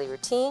to your daily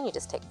routine. You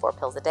just take 4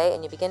 pills a day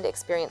and you begin to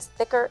experience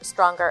thicker,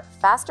 stronger,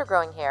 faster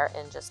growing hair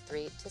in just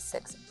 3 to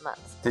 6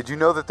 months. Did you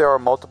know that there are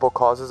multiple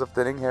causes of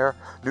thinning hair?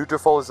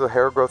 Nutrafol is a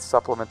hair growth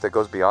supplement that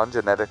goes beyond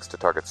genetics to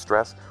target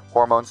stress,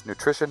 hormones,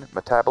 nutrition,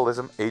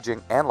 metabolism,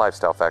 aging, and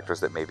lifestyle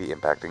factors that may be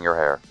impacting your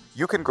hair.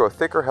 You can grow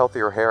thicker,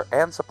 healthier hair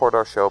and support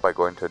our show by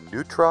going to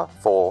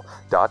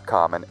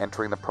Nutrafol.com and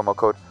entering the promo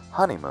code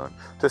HONEYMOON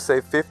to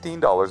save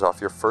 $15 off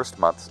your first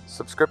month's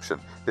subscription.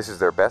 This is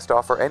their best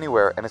offer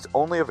anywhere, and it's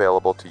only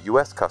available to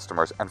U.S.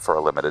 customers and for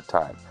a limited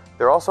time.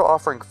 They're also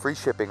offering free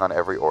shipping on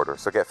every order,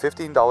 so get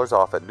 $15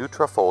 off at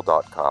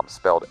Nutrafol.com,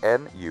 spelled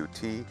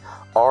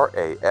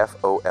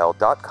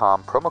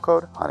Nutrafol.com, promo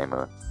code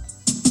HONEYMOON.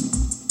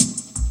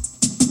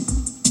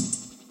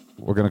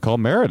 We're going to call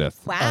Meredith.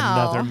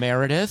 Wow. Another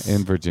Meredith.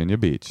 In Virginia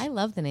Beach. I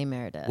love the name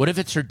Meredith. What if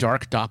it's her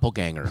dark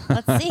doppelganger?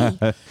 Let's see.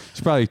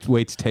 She probably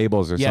waits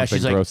tables or something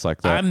she's gross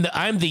like that.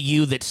 I'm the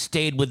you that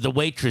stayed with the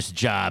waitress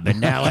job,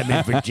 and now I'm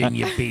in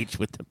Virginia Beach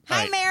with the.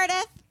 Hi,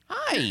 Meredith.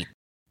 Hi.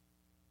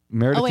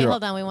 Meredith, Oh, wait,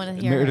 hold on. We want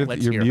to hear Meredith, her.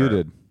 Let's you're hear her.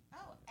 muted.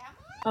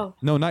 Oh.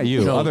 No, not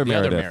you. No, other the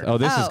other Meredith. Meredith. Oh,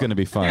 this is Oh. going to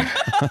be fun.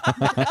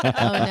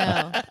 Oh,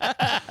 no.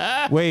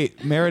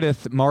 Wait,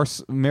 Meredith,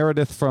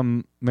 Meredith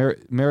from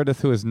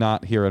Meredith, who is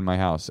not here in my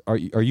house. Are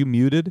you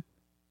muted?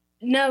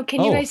 No,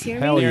 can you guys hear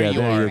hell me? yeah, There you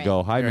there are. you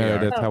go. Hi, There you are.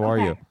 Meredith. How are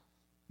okay. you?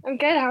 I'm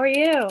good. How are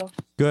you?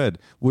 Good.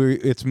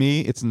 It's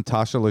me. It's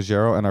Natasha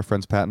Leggero and our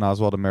friends Patton,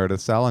 Oswalt, and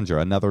Meredith Salenger.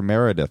 Another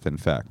Meredith, in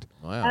fact.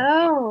 Wow.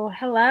 Oh,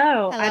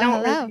 hello. I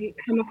don't hello. really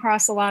come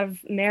across a lot of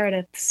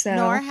Meredith, so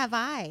Nor have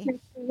I. nice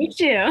to meet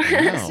you.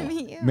 Nice to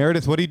meet you.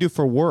 Meredith, what do you do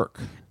for work?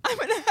 I'm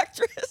an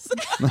actress.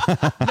 No,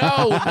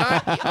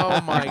 not.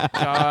 Oh my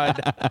God.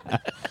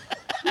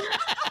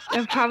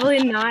 I'm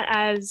probably not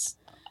as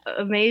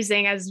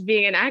amazing as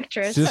being an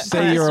actress. Just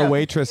say but- you're a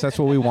waitress. That's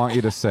what we want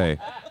you to say.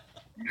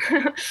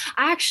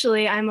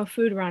 Actually, I'm a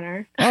food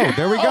runner. Oh,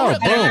 there we go. Oh,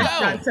 there you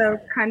Boom. go. So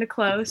kind of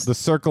close. The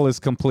circle is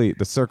complete.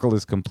 The circle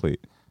is complete.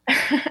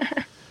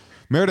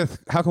 Meredith,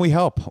 how can we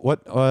help?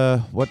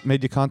 What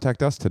made you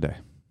contact us today?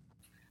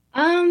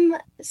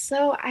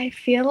 So I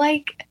feel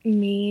like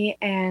me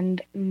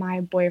and my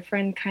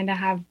boyfriend kind of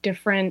have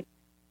different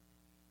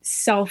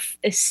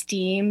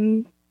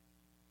self-esteem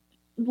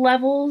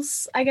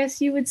levels, I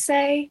guess you would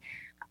say.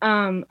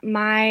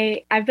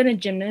 I've been a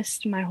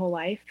gymnast my whole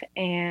life,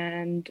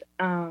 and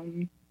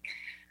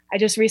I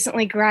just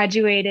recently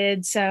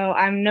graduated, so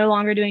I'm no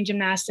longer doing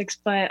gymnastics,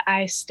 but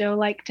I still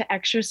like to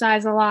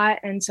exercise a lot,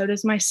 and so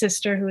does my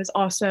sister, who is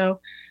also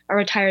a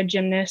retired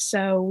gymnast.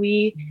 So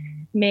we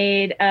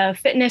made a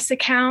fitness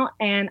account,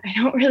 and I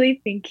don't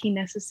really think he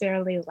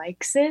necessarily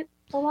likes it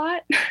a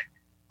lot.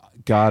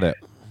 Got it.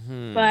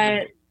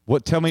 But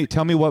What? Tell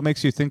me what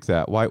makes you think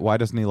that? Why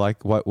doesn't he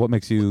like? What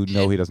makes you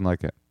know he doesn't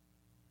like it?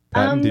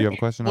 Patton, do you have a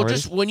question Well, already?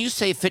 just when you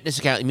say fitness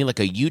account, you mean like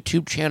a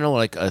YouTube channel,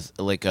 like a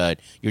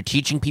you're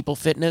teaching people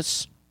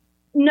fitness?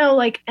 no,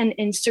 like an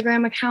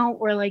Instagram account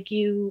where like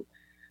you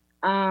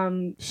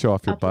Show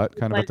off your up- butt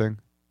kind of a like- thing?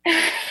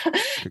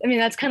 I mean,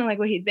 that's kind of like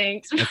what he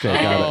thinks. Okay,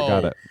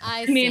 got it.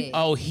 I mean, see.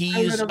 Oh,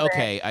 he's little bit.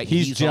 okay.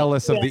 He's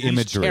jealous of the he's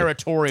imagery.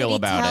 territorial Did he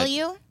about tell it.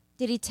 you?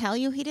 Did he tell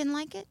you he didn't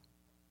like it?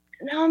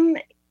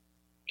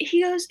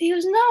 He goes,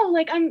 no,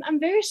 like I'm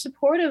very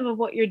supportive of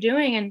what you're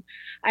doing, and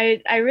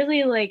I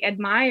really like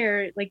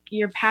admire like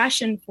your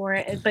passion for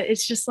it, but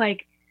it's just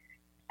like,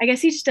 I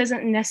guess he just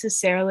doesn't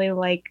necessarily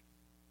like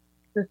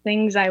the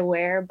things I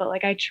wear, but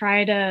like I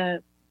try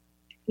to,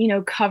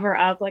 cover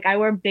up. Like I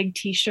wear big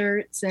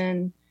t-shirts,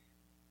 and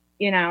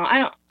I don't know.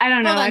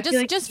 Hold on, I feel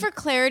like just for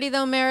clarity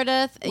though,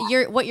 Meredith,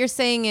 what you're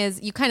saying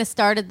is you kind of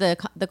started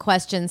the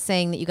question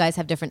saying that you guys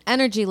have different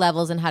energy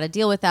levels and how to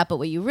deal with that, but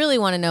what you really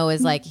want to know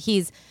is like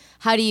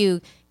how do you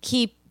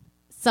keep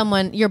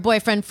your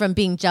boyfriend from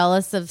being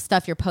jealous of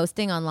stuff you're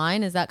posting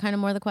online? Is that kind of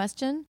more the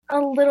question? a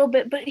little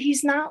bit, but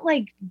he's not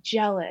like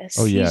jealous.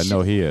 Oh yeah, He's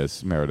no, he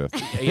is, Meredith.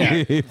 Yeah.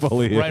 He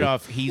fully Right is.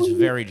 off, he's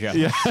very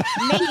jealous.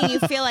 Making you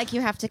feel like you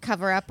have to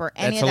cover up or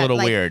any That's of a that. little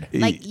like, weird.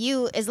 Like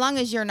you, as long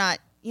as you're not,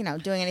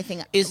 doing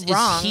anything Is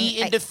wrong.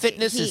 he into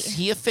fitness? Is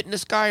he a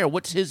fitness guy, or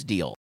what's his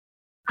deal?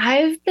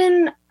 I've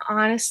been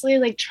honestly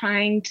like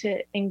trying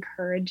to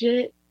encourage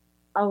it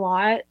a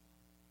lot,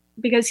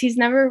 because he's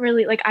never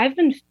really like, I've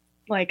been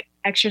like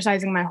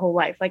exercising my whole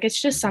life. Like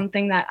it's just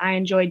something that I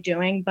enjoy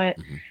doing. But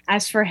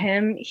as for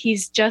him,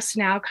 he's just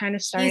now kind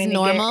of starting He's to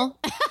normal.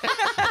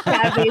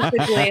 Yeah,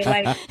 basically.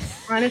 Like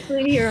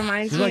honestly, he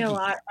reminds He's me like- a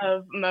lot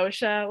of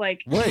Moshe.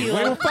 Like Wait, he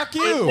well, loves- fuck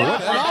you.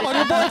 I'm on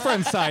your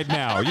boyfriend's side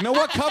now. You know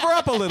what? Cover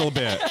up a little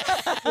bit.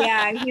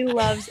 yeah, he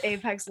loves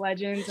Apex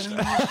Legends, and I'm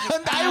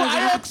like,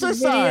 I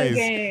exercise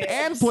video games.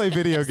 and play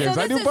video games.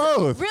 So I this do is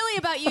both. really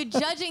about you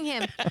judging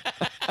him.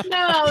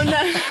 no,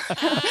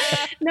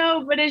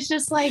 no, but it's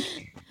just like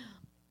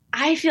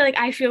I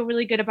feel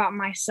really good about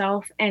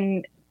myself,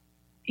 and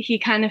he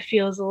kind of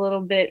feels a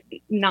little bit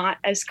not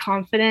as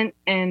confident.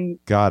 And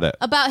Got it.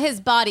 About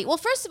his body. Well,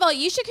 first of all,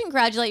 you should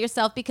congratulate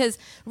yourself, because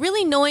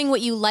really knowing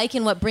what you like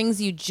and what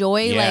brings you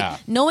joy, Yeah.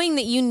 like knowing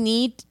that you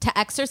need to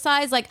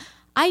exercise, like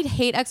I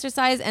hate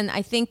exercise, and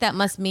I think that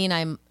must mean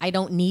I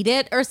don't need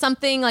it or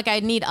something. Like I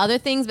need other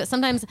things, but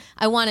sometimes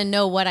I want to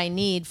know what I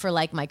need for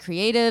like my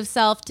creative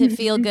self to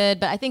feel good.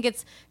 But I think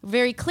it's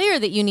very clear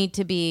that you need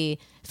to be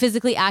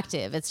physically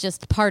active. It's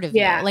just part of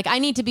you. Like I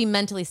need to be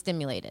mentally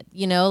stimulated,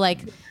 like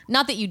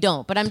not that you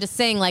don't, but I'm just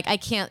saying like I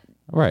can't.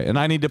 Right, and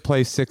I need to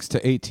play 6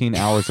 to 18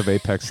 hours of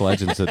Apex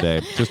Legends a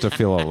day just to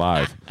feel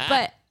alive.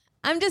 But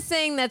I'm just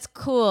saying that's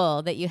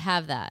cool that you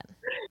have that.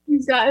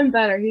 he's gotten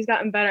better.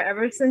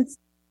 Ever since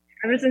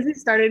he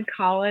started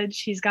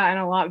college, he's gotten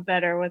a lot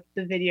better with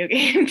the video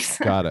games.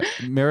 Got it.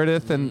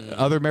 Meredith and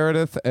other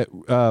Meredith,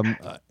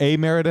 a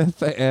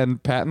Meredith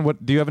and Patton,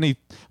 what do you have any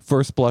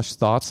first blush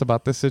thoughts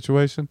about this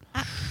situation?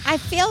 I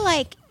feel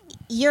like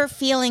you're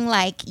feeling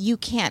like you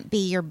can't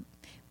be your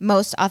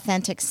most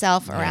authentic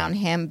self around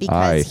him,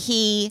 because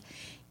he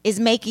is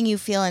making you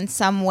feel in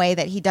some way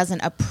that he doesn't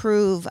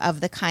approve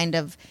of the kind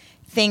of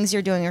things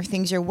you're doing or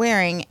things you're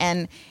wearing.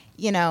 And,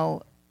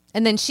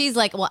 And then she's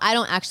like, well, I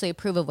don't actually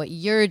approve of what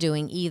you're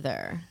doing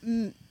either.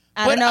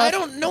 I don't know. I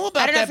don't know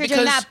about I don't know that if you're because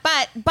doing that,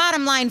 but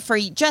bottom line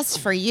just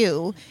for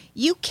you,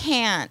 you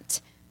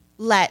can't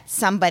let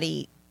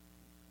somebody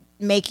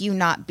make you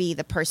not be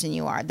the person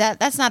you are.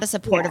 That's not a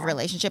supportive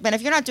relationship. And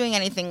if you're not doing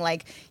anything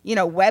like,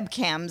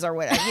 webcams or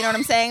whatever, you know what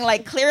I'm saying?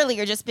 Like clearly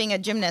you're just being a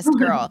gymnast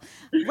girl.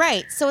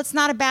 Right. So it's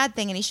not a bad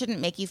thing, and he shouldn't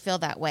make you feel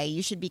that way.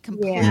 You should be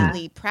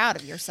completely proud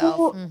of yourself.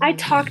 Well, I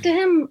talked to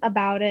him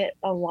about it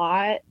a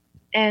lot,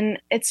 and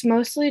it's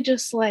mostly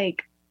just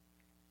like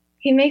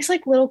he makes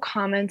like little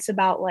comments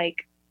about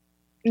like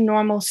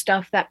normal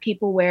stuff that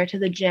people wear to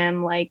the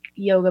gym, like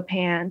yoga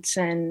pants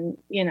and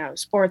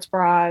sports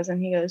bras,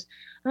 and he goes,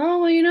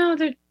 oh well,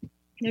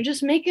 they're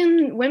just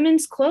making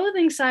women's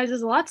clothing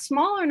sizes a lot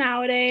smaller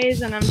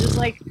nowadays. And I'm just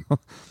like,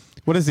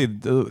 What is he?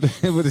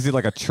 What is he,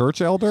 like a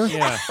church elder?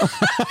 Yeah.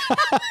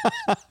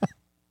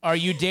 Are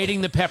you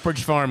dating the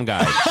Pepperidge Farm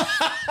guy?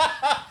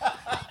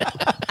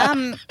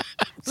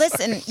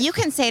 Listen, you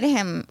can say to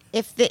him,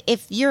 if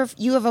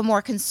you have a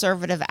more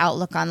conservative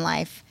outlook on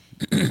life,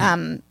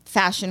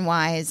 fashion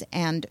wise,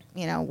 and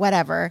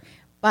whatever,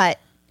 but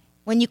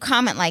when you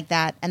comment like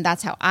that, and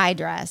that's how I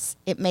dress,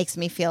 it makes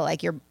me feel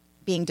like you're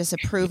being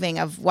disapproving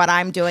of what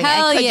I'm doing.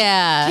 Hell and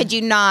yeah. could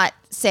you not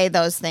say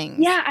those things?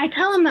 yeah, I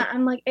tell him that.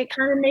 I'm like, it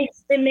kind of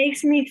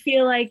makes me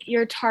feel like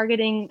you're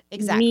targeting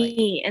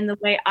me and the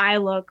way I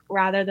look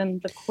rather than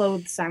the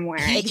clothes I'm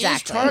wearing. He is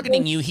Exactly.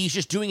 targeting you. He's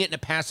just doing it in a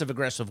passive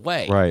aggressive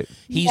way. Right.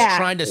 He's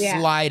trying to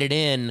slide it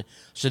in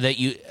so that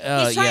you.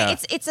 He's trying,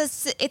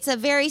 it's a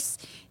very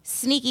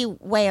sneaky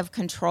way of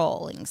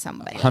controlling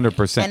somebody.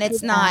 100%. And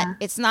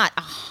it's not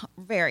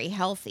very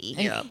healthy.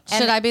 Yeah.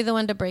 Should I be the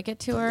one to break it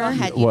to her? Go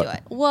ahead, you What? do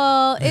it.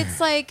 Well, it's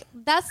like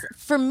that's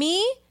for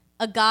me,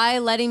 a guy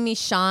letting me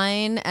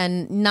shine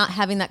and not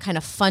having that kind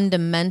of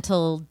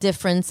fundamental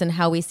difference in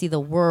how we see the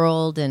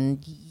world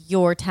and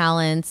your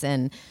talents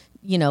and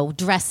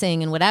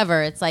dressing and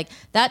whatever. It's like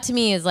that to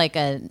me is like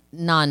a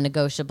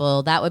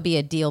non-negotiable. That would be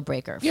a deal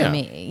breaker for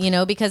me,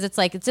 because it's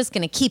like it's just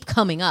going to keep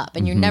coming up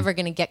and you're never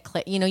going to get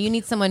you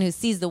need someone who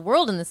sees the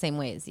world in the same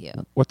way as you.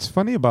 What's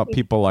funny about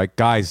people like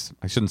guys,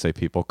 I shouldn't say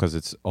people because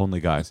it's only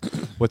guys.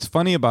 What's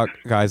funny about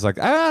guys like,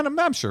 and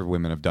I'm sure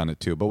women have done it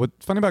too, but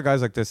what's funny about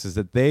guys like this is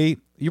that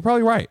you're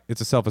probably right.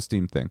 It's a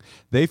self-esteem thing.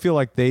 They feel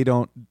like they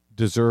don't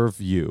deserve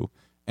you.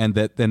 And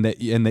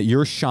that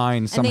your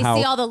shine somehow, and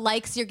they see all the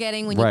likes you're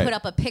getting when you put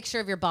up a picture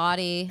of your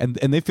body, and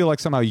they feel like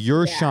somehow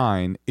your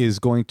shine is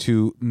going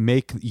to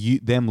make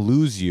them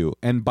lose you.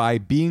 And by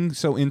being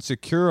so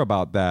insecure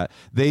about that,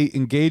 they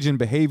engage in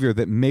behavior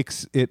that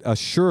makes it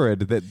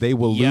assured that they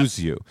will lose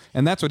you.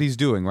 And that's what he's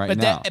doing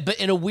now. But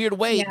in a weird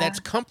way, that's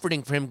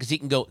comforting for him because he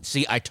can go,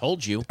 see, I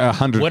told you.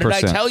 100%. What did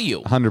I tell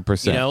you?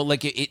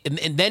 100%.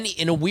 And then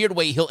in a weird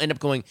way, he'll end up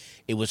going,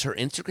 it was her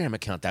Instagram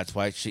account. That's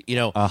why she,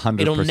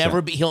 100%. It'll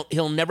never be.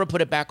 He'll never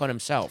put it back on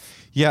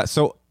himself. Yeah.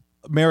 So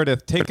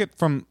Meredith, take it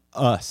from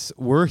us.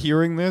 We're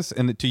hearing this,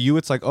 and to you,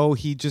 it's like, oh,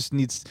 he just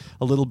needs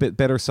a little bit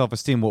better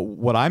self-esteem. Well,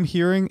 what I'm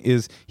hearing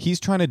is he's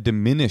trying to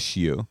diminish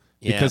you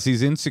because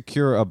he's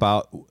insecure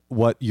about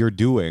what you're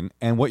doing,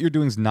 and what you're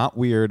doing is not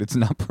weird. It's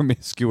not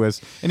promiscuous,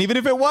 and even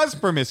if it was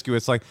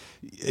promiscuous, like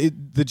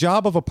the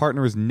job of a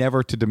partner is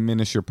never to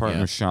diminish your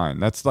partner's shine.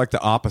 That's like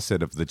the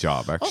opposite of the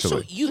job,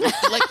 actually. Also,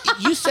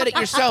 you said it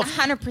yourself.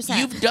 100%.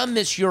 You've done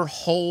this your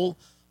whole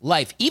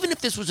life. Even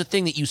if this was a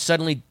thing that you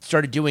suddenly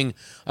started doing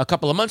a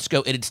couple of months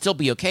ago, it'd still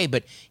be okay.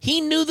 But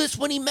he knew this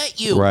when he met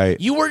you. Right.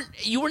 You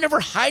were never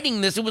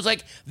hiding this. It was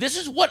like, this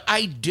is what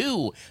I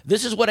do.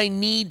 This is what I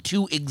need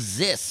to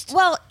exist.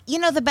 Well,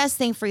 the best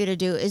thing for you to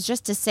do is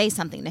just to say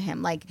something to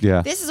him. Like,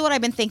 this is what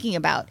I've been thinking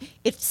about.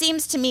 It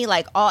seems to me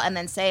like and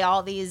then say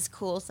all these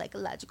cool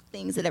psychological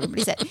things that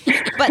everybody said.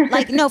 But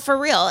like, no, for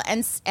real.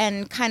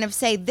 And kind of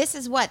say, this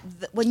is what,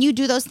 when you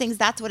do those things,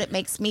 that's what it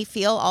makes me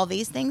feel, all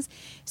these things.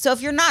 So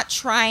if you're not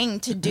trying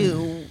to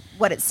do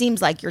what it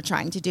seems like you're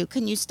trying to do,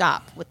 can you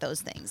stop with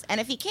those things?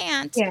 And if you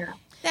can't,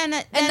 then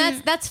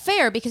that's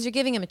fair because you're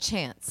giving him a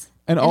chance.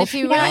 And if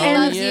he really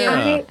loves you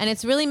and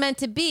it's really meant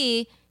to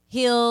be,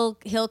 he'll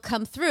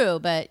come through.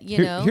 But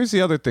here's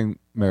the other thing,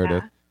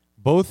 Meredith.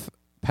 Both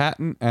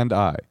Patton and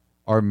I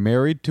are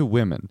married to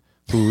women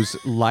whose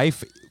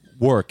life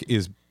work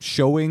is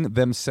showing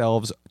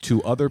themselves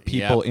to other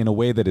people in a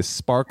way that is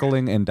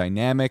sparkling and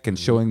dynamic and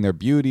showing their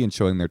beauty and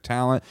showing their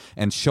talent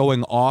and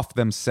showing off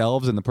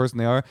themselves and the person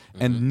they are.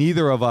 And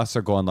neither of us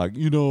are going like,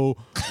 a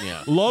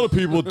lot of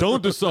people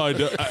don't decide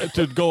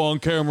to go on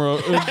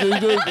camera.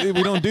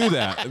 We don't do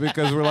that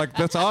because we're like,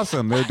 that's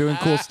awesome. They're doing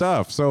cool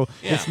stuff. So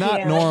it's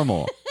not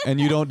normal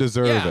and you don't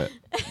deserve it.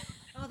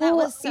 Oh, that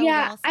was so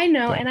awesome. I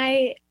know. And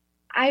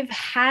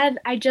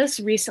I just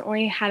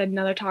recently had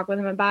another talk with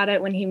him about it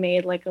when he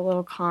made like a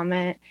little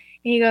comment.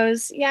 And he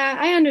goes, yeah,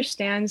 I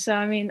understand. So,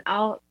 I mean,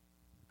 I'll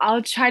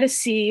try to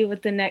see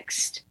what the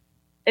next,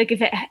 like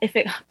if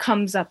it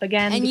comes up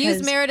again. And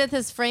use Meredith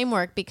as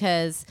framework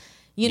because,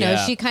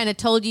 she kind of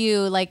told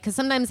you like, because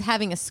sometimes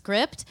having a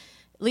script,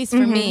 at least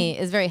for me,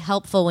 is very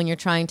helpful when you're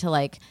trying to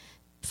like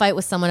fight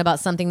with someone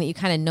about something that you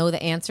kind of know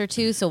the answer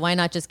to. So why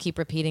not just keep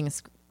repeating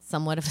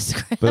somewhat of a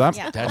script?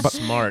 That's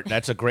smart.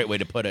 That's a great way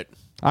to put it.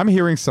 I'm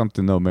hearing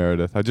something though,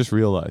 Meredith. I just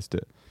realized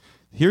it.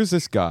 Here's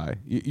this guy.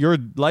 You're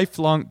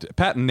lifelong.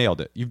 Patton nailed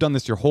it. You've done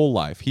this your whole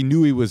life. He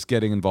knew he was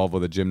getting involved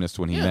with a gymnast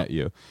when he met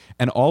you.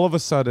 And all of a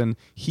sudden,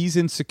 he's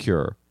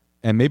insecure.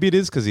 And maybe it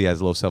is because he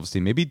has low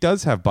self-esteem. Maybe he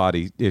does have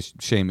body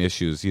shame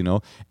issues,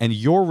 And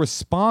your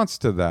response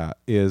to that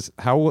is,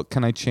 how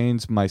can I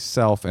change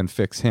myself and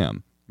fix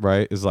him?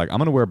 Right? Is like, I'm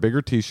going to wear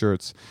bigger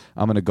t-shirts.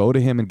 I'm going to go to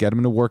him and get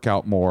him to work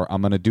out more.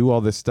 I'm going to do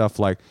all this stuff.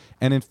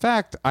 And in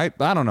fact, I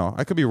don't know,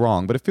 I could be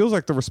wrong, but it feels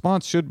like the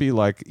response should be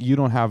like, you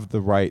don't have the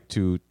right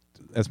to,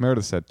 as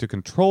Meredith said, to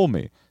control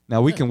me.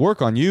 Now we can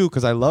work on you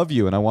because I love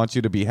you and I want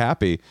you to be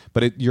happy,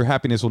 but your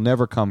happiness will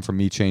never come from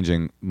me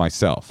changing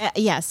myself.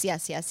 Yes. Yeah. I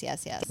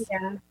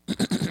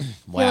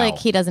feel like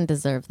he doesn't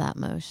deserve that,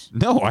 Moshe.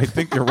 No, I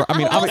think you're right. I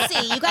mean, we'll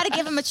see. You got to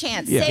give him a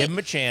chance. Yeah. Give him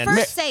a chance.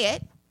 First, say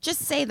it.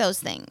 Just say those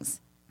things.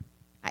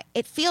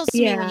 It feels to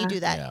me when you do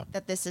that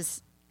that this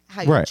is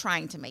how you're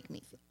trying to make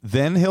me feel.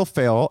 Then he'll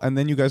fail, and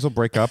then you guys will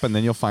break up, and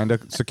then you'll find a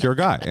secure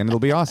guy, and it'll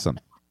be awesome.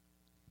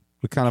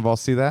 We kind of all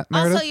see that,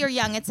 Meredith? Also, you're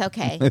young. It's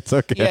okay. It's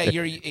okay.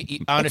 Yeah,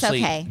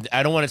 honestly, it's okay.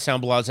 I don't want to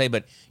sound blasé,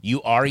 but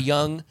you are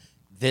young.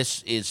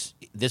 This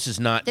is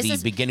not the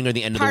beginning or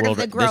the end of the world.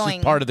 This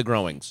is part of the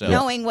growing. So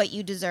knowing what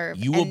you deserve.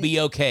 You will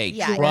be okay.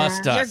 Yeah.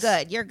 Trust us.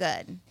 You're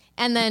good.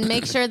 And then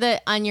make sure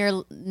that on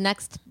your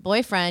next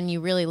boyfriend,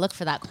 you really look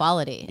for that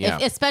quality,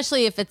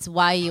 especially if it's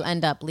why you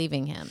end up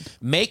leaving him.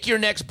 Make your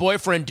next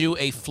boyfriend do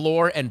a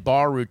floor and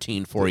bar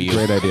routine for you.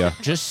 Great idea.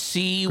 Just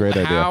see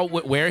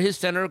where his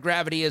center of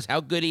gravity is, how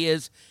good he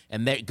is,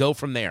 and go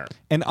from there.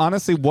 And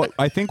honestly, what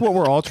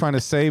we're all trying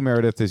to say,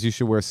 Meredith, is you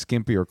should wear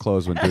skimpier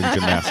clothes when doing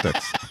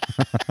gymnastics.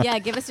 Yeah,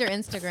 give us your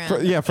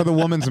Instagram. For the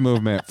women's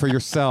movement, for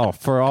yourself,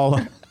 for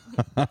all.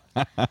 All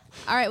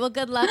right, well,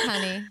 good luck,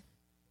 honey.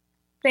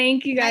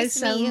 Thank you guys Nice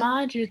to meet so you.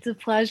 much. It's a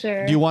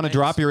pleasure. Do you want to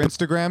drop your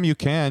Instagram? You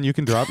can. You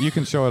can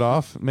show it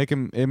off. Make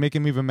him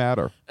even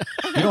madder.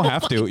 You don't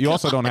have to. You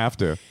also don't have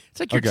to. It's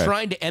like you're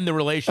trying to end the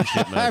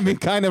relationship, man. I mean,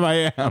 kind of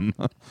I am.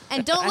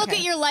 And don't look at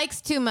your likes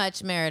too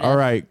much, Meredith. All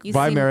right.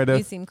 Bye, Meredith.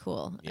 You seem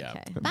cool. Yeah.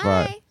 Okay. Bye.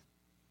 Bye.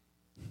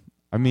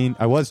 I mean,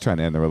 I was trying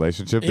to end the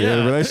relationship. Yeah.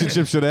 The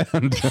relationship should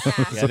end.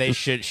 Yeah,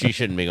 she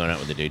shouldn't be going out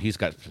with the dude. He's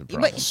got some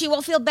problems. But she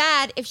will feel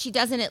bad if she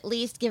doesn't at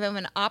least give him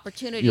an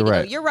opportunity You're to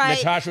right. go, you're right.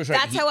 Natasha was right.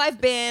 That's how I've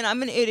been.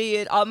 I'm an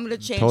idiot. I'm going to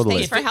change. Totally.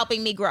 Thanks for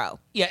helping me grow.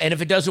 Yeah, and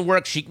if it doesn't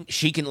work, she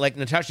can like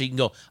Natasha. You can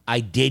go. I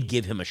did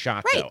give him a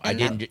shot, Right. though. I and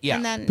didn't. then- Yeah.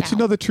 And then But you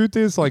know, the truth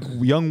is, like,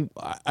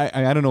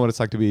 I don't know what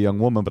it's like to be a young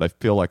woman, but I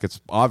feel like it's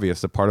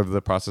obvious that part of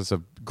the process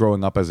of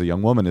growing up as a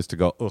young woman is to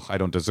go, ugh, I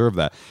don't deserve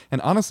that.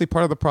 And honestly,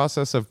 part of the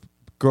process of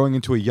growing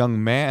into a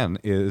young man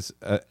is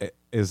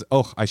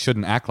oh, I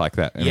shouldn't act like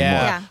that anymore.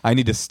 Yeah. I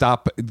need to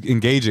stop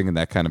engaging in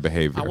that kind of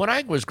behavior. When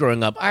I was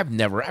growing up, I've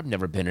never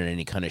been in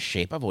any kind of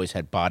shape. I've always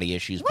had body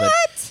issues. But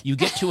What? you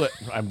get to it.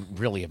 I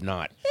really have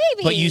not.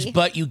 Baby.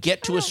 But you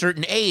get to a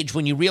certain age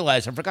when you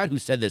realize. I forgot who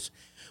said this.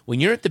 When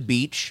you're at the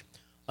beach,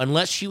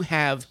 unless you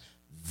have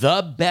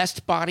the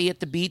best body at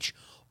the beach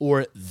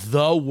or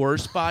the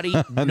worst body,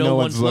 no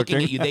one's looking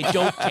at you. They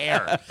don't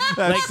care.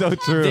 That's so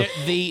true.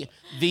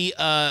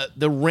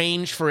 The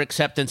range for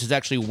acceptance is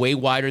actually way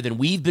wider than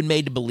we've been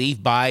made to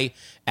believe by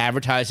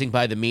advertising,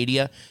 by the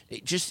media.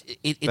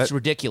 It's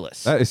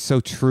ridiculous. That is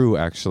so true,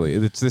 actually.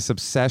 It's this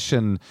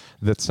obsession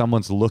that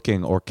someone's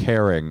looking or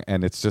caring,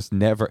 and it's just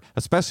never,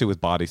 especially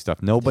with body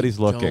stuff. Nobody's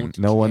looking. Don't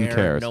No one care.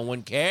 cares. No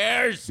one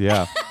cares.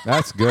 Yeah,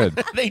 that's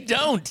good. They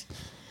don't.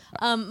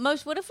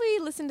 Mosh, what if we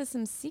listen to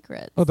some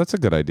secrets? Oh, that's a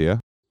good idea.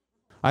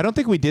 I don't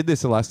think we did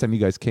this the last time you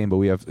guys came, but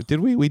we have.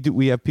 Did we?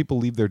 We have people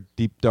leave their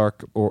deep,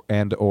 dark, or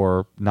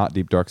not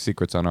deep, dark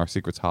secrets on our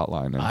secrets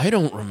hotline. And, I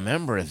don't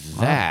remember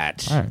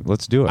that. all right,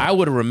 let's do it. I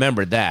would have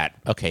remembered that.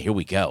 Okay, here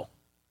we go.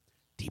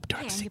 Deep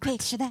dark You secrets.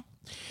 picture that?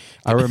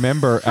 I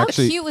remember How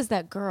actually. cute was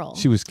that girl?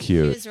 She was She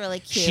cute. was really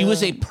cute. She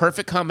was a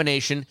perfect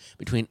combination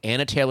between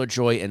Anna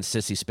Taylor-Joy and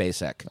Sissy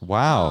Spacek.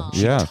 Wow.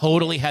 Yeah.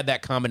 Totally had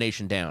that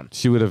combination down.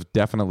 She would have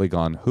definitely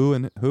gone. Who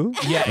and who?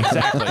 Yeah,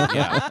 exactly.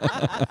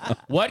 Yeah.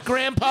 What,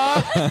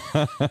 Grandpa?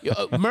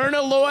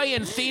 Myrna Loy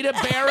and Theta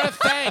Barra,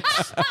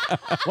 thanks.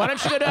 Why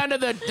don't you go down to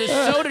the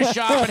soda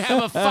shop and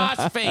have a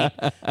phosphate,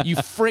 you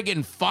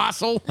friggin'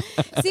 fossil?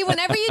 See,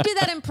 whenever you do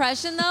that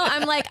impression, though,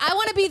 I'm like, I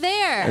want to be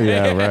there.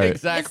 Yeah. Right. It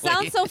Exactly.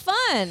 sounds so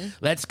fun.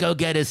 Let's go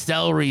get a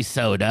celery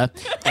soda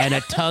and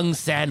a tongue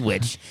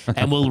sandwich,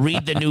 and we'll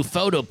read the new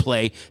photo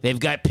play. They've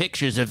got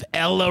pictures of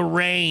Ella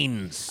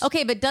Raines.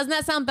 Okay, but doesn't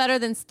that sound better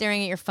than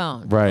staring at your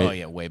phone? Right. Oh,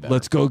 yeah, way better.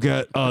 Let's go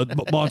get a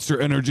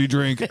Monster Energy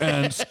drink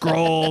and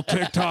scroll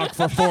TikTok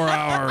for 4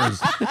 hours.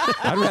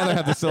 I'd rather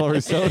have the celery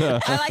soda.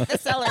 I like the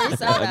celery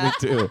soda. Me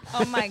too.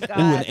 Oh my god.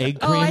 an egg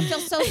Oh, I cream. feel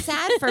so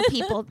sad for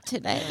people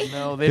today.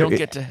 No, they don't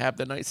get to have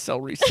the nice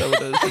celery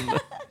sodas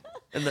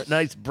and the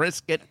nice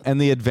brisket. And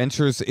the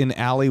adventures in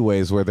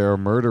alleyways where there are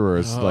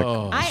murderers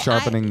like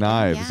sharpening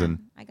knives yeah, and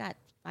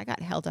I got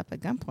held up at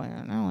gunpoint. I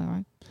don't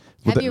know.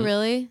 Have you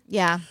really?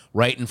 Yeah.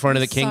 Right in front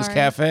of the King's Sorry.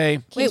 Cafe.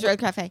 Kings Road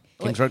Cafe.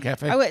 King's Road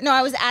Cafe?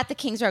 I was at the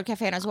Kings Road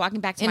Cafe and I was walking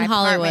back to In my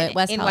Hollywood, apartment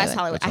West in Hollywood. West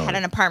Hollywood. I had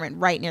an apartment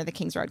right near the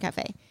Kings Road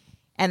Cafe.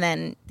 And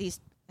then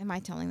am I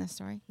telling this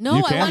story? No,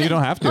 You I can. want You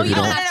don't have to Oh, if you you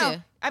don't don't. have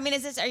to. I mean,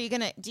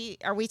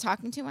 are we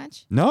talking too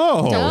much?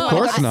 No, No, of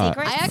course a not.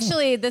 secret? I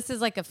actually, this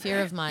is like a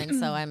fear of mine,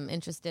 so I'm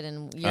interested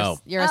in.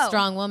 You're a Oh.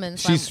 strong woman.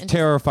 So She's I'm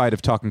terrified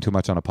of talking too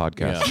much on a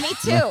podcast. Yeah. Me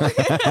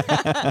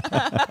too.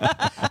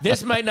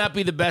 This might not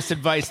be the best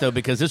advice, though,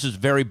 because this is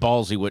very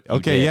ballsy what you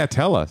Okay, did. yeah,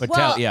 tell us. But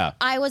Well, yeah.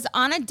 I was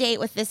on a date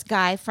with this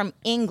guy from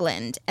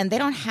England, and they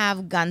don't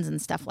have guns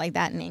and stuff like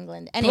that in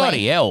England. Anyway,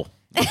 Bloody hell.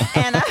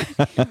 and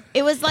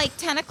it was like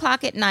 10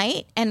 o'clock at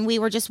night, and we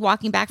were just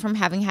walking back from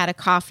having had a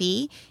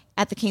coffee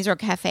at the Kings Road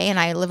Cafe, and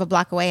I live a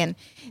block away,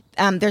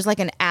 and there's like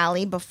an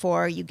alley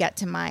before you get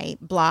to my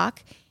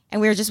block,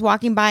 and we were just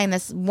walking by, and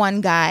this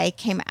one guy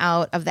came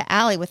out of the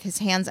alley with his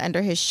hands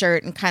under his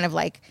shirt and kind of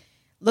like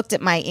looked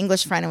at my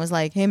English friend and was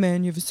like, "Hey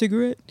man, you have a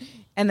cigarette?"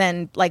 And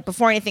then like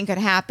before anything could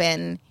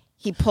happen,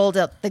 he pulled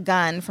up the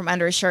gun from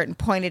under his shirt and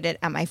pointed it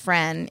at my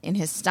friend in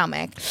his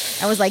stomach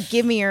and was like,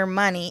 "Give me your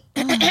money."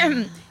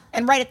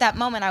 And right at that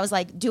moment, I was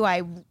like, "Do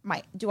I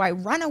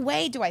run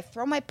away? Do I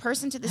throw my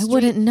purse into the street?"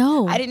 wouldn't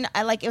know. I didn't.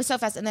 I like it was so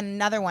fast. And then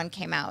another one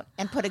came out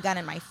and put a gun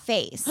in my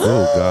face.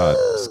 Oh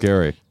God,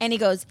 scary. And he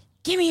goes,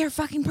 "Give me your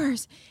fucking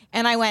purse."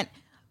 And I went,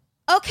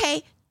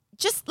 "Okay,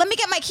 just let me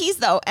get my keys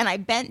though." And I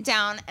bent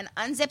down and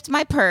unzipped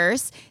my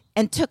purse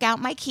and took out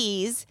my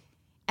keys.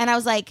 And I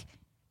was like,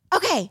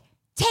 "Okay,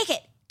 take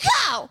it,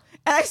 go!"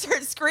 And I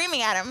started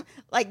screaming at him,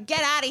 like,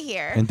 "Get out of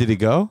here!" And did he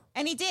go?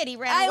 And he did. He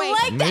ran I away. like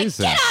that.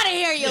 Amazing. Get out of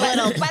here, you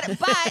little.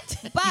 But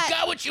You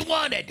got what you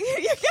wanted.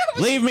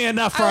 Leave me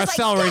enough for I a was like,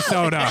 celery "Go."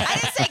 soda. I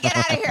didn't say get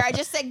out of here. I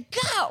just said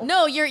go.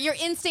 No, your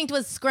instinct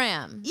was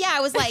scram. Yeah,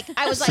 I was like,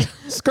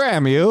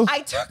 Scram you.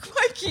 I took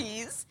my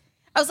keys.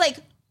 I was like,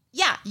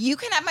 Yeah, you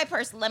can have my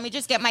purse. Let me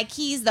just get my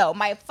keys, though.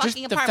 My fucking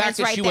Just the fact apartment's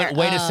that right she there. went,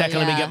 wait a second,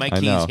 let me get my I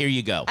keys. know. Here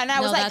you go. And I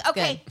was No, like, that's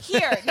okay, good.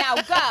 here, now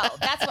go.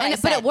 That's what I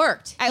said. But it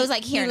worked. I was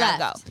like, here, He now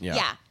go. left. Yeah.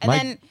 Yeah.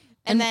 My-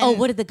 And then oh,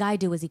 what did the guy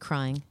do? Was he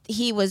crying?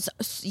 he was,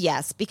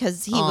 yes,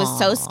 because he was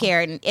so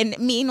scared. And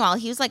meanwhile,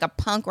 he was like a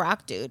punk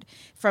rock dude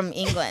from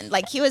England.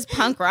 Like, he was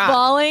punk rock.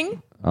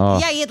 Bawling? Oh.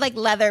 Yeah, he had like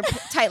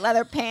tight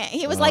leather pants.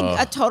 He was like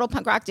a total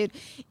punk rock dude.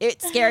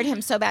 It scared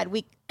him so bad.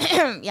 We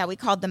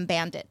called them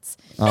bandits.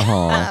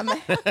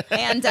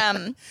 And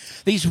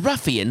These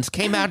ruffians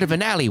came out of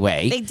an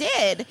alleyway. they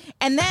did.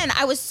 And then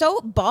I was so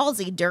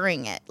ballsy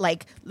during it.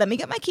 Like, let me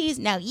get my keys.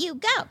 Now you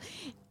go.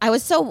 I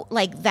was so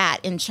like that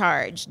in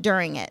charge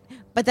during it.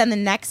 But then the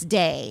next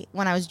day,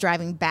 when I was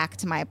driving back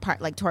to my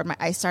apartment,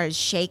 I started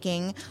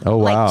shaking. Oh,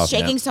 wow. Like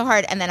shaking so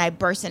hard, and then I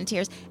burst into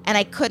tears, and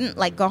I couldn't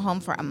like go home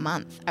for a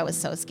month. I was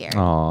so scared.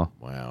 Aw.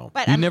 Wow.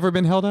 But You never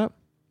been held up?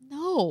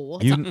 No.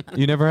 You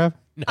never have?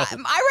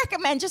 I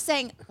recommend just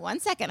saying, 1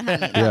 second,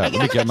 honey. Yeah, let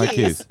me get my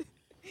keys.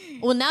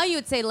 Well, now you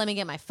would say, let me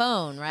get my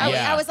phone, right?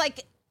 Yeah. I was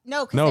like,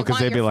 no, No, because because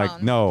they'd be like,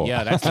 phone. no.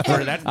 Yeah, that's the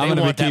first, that, I'm they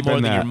gonna be want that more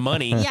keeping than your that.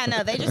 money. Yeah,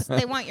 no,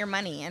 they want your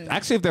money. And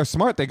Actually, if they're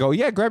smart, they go,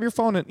 yeah, grab your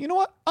phone and, you know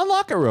what?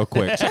 Unlock it real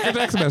quick. Check your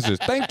text messages.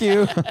 Thank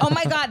you. oh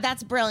my God,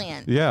 that's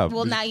brilliant. Yeah.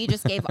 Well, now you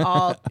just gave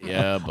all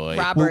Yeah, boy.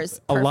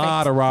 robbers A perfect.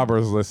 lot of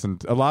robbers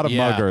a lot of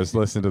Yeah. muggers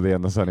listen to the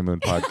Endless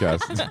Honeymoon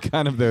podcast. It's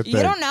kind of their thing.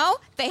 You don't know?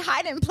 They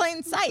hide in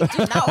plain sight.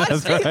 Do not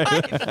watch me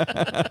hide.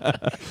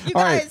 You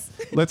All right, guys.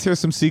 let's hear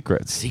some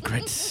secrets.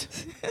 Secrets.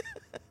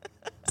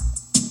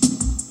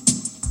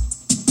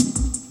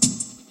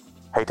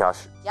 Hey, Tosh.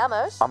 Yeah,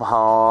 Mosh? I'm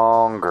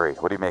hungry.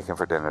 What are you making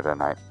for dinner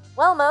tonight?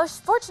 Well, Mosh,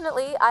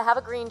 fortunately, I have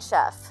a green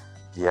chef.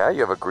 Yeah, you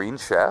have a green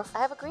chef? I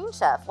have a green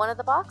chef, one of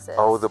the boxes.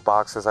 Oh, the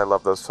boxes. I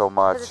love those so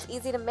much. Because it's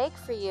easy to make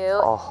for you.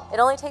 Oh. It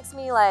only takes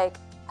me I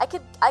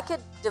could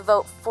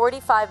devote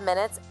 45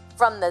 minutes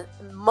from the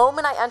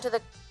moment I enter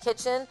the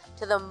kitchen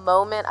to the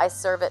moment I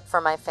serve it for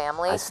my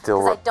family. Because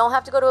I don't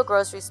have to go to a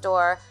grocery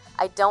store.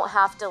 I don't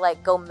have to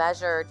go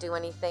measure or do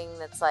anything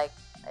that's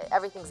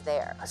everything's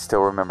there. I still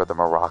remember the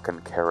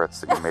Moroccan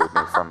carrots that you made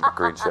me from the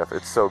Green Chef.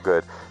 It's so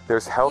good.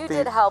 There's healthy.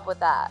 You did help with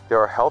that. There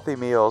are healthy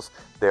meals.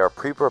 They are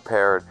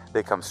pre-prepared.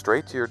 They come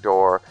straight to your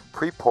door,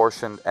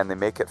 pre-portioned, and they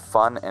make it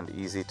fun and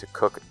easy to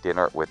cook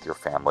dinner with your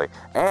family.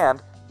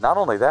 And not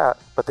only that,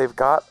 but they've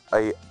got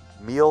a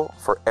meal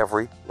for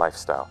every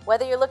lifestyle.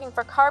 Whether you're looking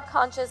for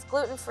carb-conscious,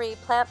 gluten-free,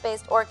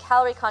 plant-based, or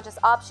calorie-conscious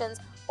options,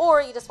 or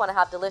you just want to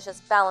have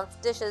delicious, balanced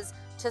dishes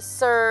to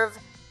serve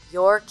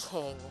your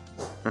king.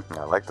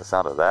 I like the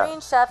sound of that.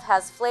 Green Chef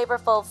has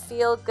flavorful,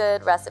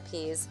 feel-good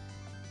recipes,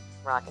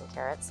 rockin'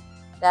 carrots,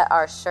 that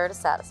are sure to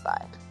satisfy.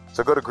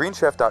 So go to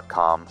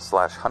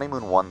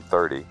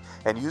greenchef.com/honeymoon130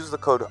 and use the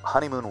code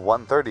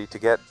honeymoon130 to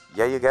get,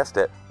 yeah, you guessed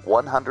it,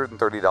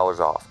 $130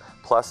 off,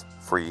 plus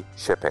free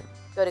shipping.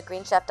 Go to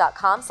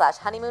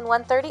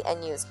greenchef.com/honeymoon130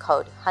 and use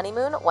code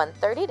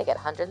honeymoon130 to get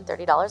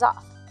 $130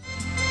 off.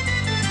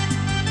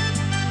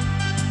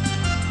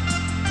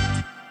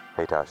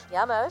 Hey, Tosh.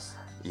 Yeah, Mosh?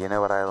 You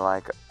know what I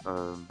like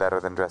better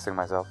than dressing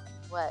myself?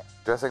 What?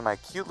 Dressing my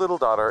cute little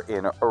daughter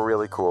in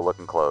really cool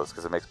looking clothes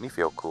because it makes me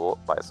feel cool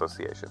by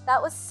association.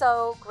 That was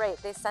so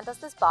great. They sent us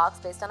this box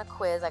based on a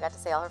quiz. I got to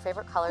say all her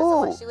favorite colors and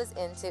Who? what she was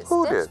into.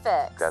 Who Stitch did?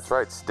 Fix. That's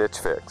right, Stitch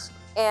Fix.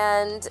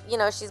 And,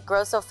 she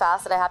grows so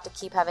fast that I have to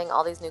keep having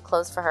all these new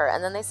clothes for her.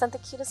 And then they sent the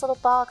cutest little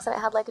box, and it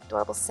had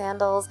adorable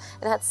sandals,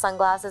 and it had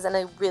sunglasses, and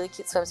a really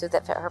cute swimsuit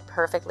that fit her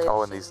perfectly.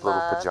 Oh, and she these little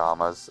loved.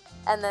 pajamas.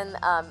 And then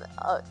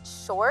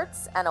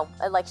shorts, and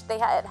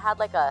it had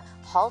a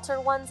halter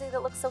onesie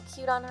that looked so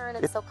cute on her, and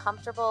it's so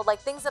comfortable.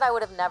 Things that I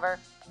would have never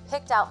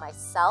picked out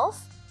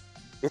myself,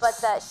 but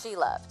that she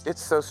loved.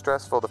 It's so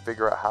stressful to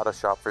figure out how to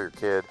shop for your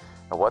kid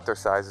and what their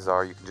sizes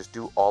are. You can just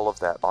do all of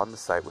that on the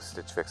site with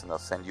Stitch Fix, and they'll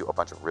send you a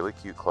bunch of really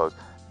cute clothes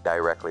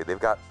directly. They've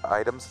got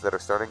items that are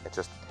starting at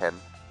just $10,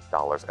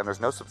 and there's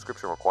no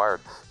subscription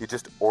required. You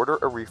just order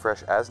a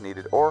refresh as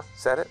needed or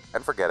set it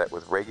and forget it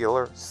with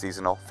regular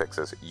seasonal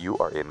fixes. You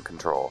are in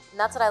control. And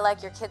that's what I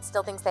like. Your kid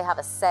still thinks they have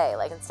a say.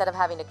 Instead of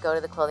having to go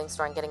to the clothing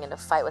store and getting into a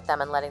fight with them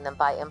and letting them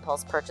buy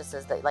impulse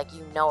purchases that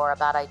are a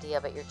bad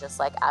idea, but you're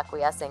just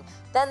acquiescing.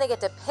 Then they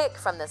get to pick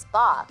from this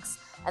box,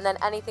 and then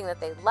anything that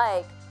they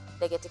like,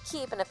 they get to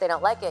keep, and if they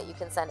don't like it, you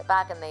can send it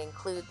back, and they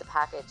include the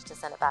package to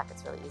send it back.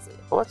 It's really easy.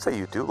 Well, let's say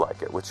you do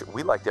like it, which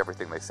we liked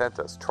everything they sent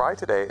us. Try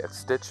today at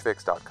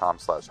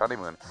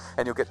stitchfix.com/honeymoon,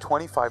 and you'll get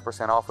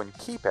 25% off when you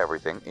keep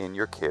everything in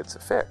your kid's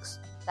fix.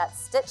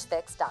 That's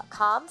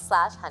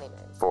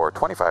stitchfix.com/honeymoon. For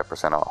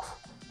 25%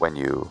 off when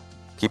you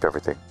keep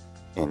everything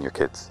in your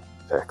kid's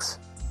fix.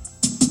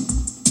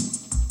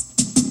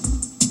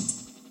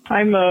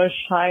 Hi, Mosh.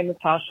 Hi,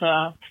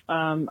 Natasha.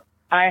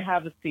 I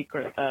have a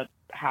secret that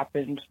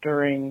happened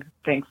during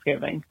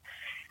Thanksgiving.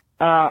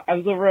 I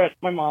was over at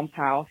my mom's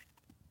house,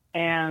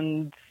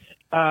 and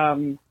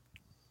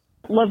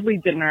lovely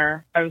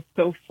dinner. I was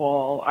so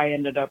full, I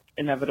ended up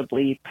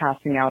inevitably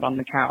passing out on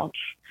the couch.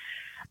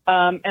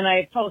 And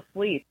I fell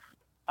asleep.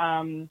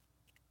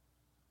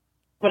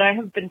 but I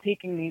have been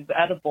taking these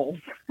edibles,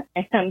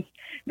 and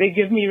they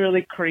give me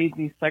really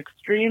crazy sex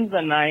dreams,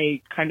 and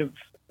I kind of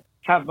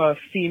have a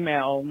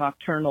female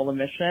nocturnal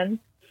emission.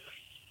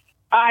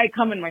 I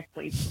come in my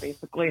sleep,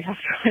 basically,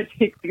 after I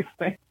take these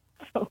things.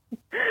 So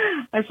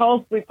I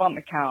fall asleep on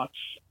the couch,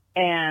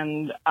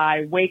 and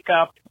I wake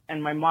up,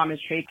 and my mom is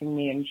shaking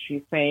me, and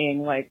she's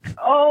saying, like,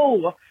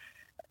 oh,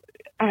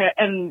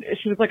 and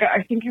she was like,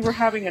 I think you were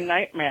having a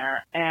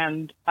nightmare.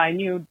 And I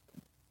knew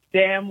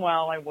damn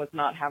well I was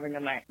not having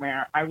a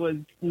nightmare. I was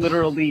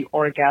literally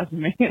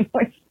orgasming in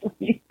my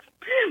sleep.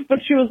 But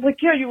she was like,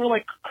 yeah, you were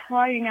like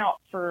crying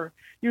out for,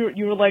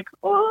 you were like,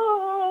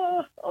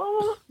 oh,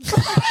 oh.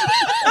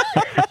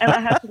 And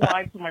I had to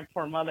lie to my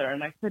poor mother.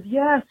 And I said,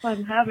 yes,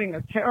 I'm having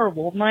a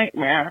terrible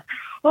nightmare.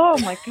 Oh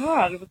my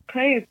God, it was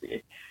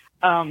crazy.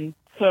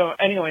 So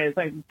anyways,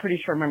 I'm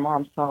pretty sure my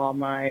mom saw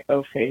my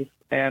O face.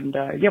 And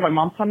yeah, my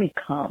mom saw me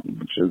come,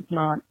 which is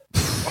not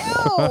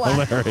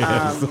hilarious.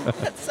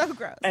 That's so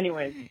gross.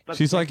 Anyways.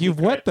 She's like, you've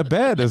wet the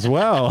bed as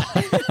well.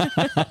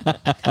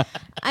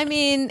 I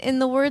mean, in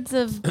the words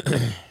of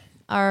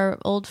our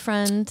old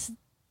friend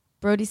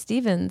Brody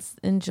Stevens,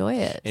 enjoy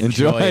it.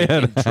 Enjoy it.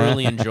 And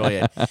truly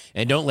enjoy it.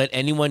 And don't let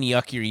anyone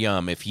yuck your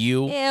yum. If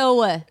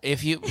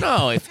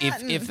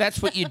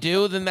that's what you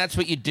do, then that's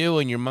what you do,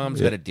 and your mom's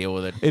got to deal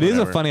with it. It is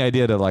a funny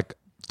idea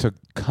to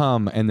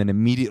come and then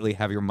immediately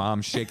have your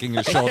mom shaking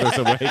your shoulders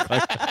awake.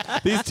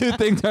 Like, these two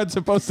things aren't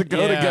supposed to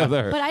go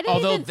together. But I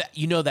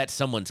didn't that's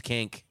someone's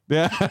kink.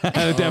 Yeah,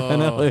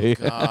 definitely.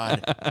 Oh,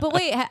 God. But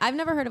wait, I've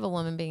never heard of a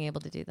woman being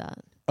able to do that.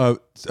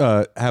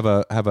 Have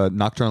a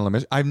nocturnal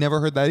emission. I've never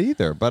heard that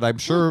either, but I'm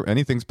sure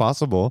anything's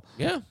possible.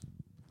 Yeah.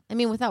 I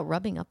mean, without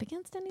rubbing up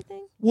against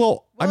anything?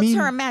 Well, I mean, it's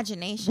her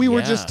imagination. We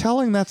were just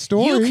telling that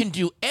story. You can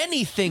do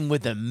anything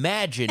with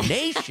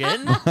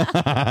imagination.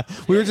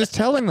 We were just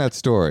telling that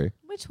story.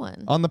 Which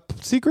one? On the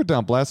secret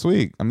dump last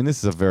week. I mean, this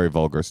is a very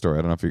vulgar story.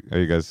 I don't know if are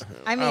you guys.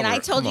 I mean, I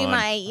told you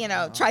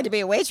my, tried to be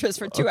a waitress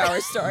for 2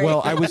 hours story.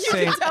 Well, I was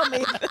saying, tell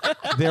me.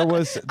 there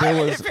was.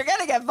 If you're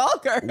gonna get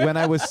vulgar. When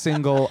I was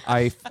single,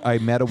 I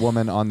met a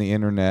woman on the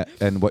internet,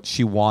 and what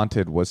she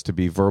wanted was to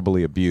be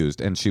verbally abused,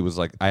 and she was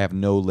like, "I have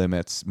no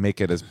limits. Make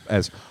it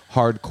as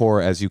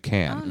hardcore as you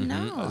can." Oh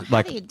no!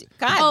 Like, how do you do?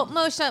 God. Oh,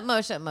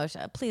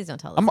 Moshe, please don't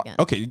tell us again.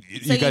 Okay,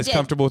 So you guys did.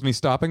 comfortable with me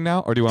stopping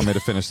now, or do you want me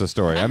to finish the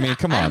story? I mean,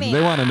 come on,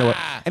 they want to know it.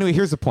 Anyway,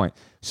 here's the point.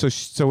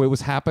 So it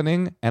was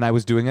happening, and I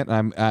was doing it,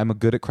 and I'm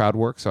good at crowd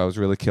work, so I was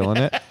really killing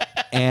it.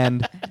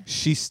 And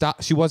she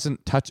stopped. I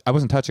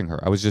wasn't touching her.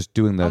 I was just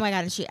doing the. Oh my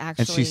God! And she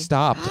actually. And she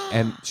stopped,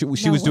 and she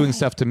was No doing way.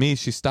 stuff to me.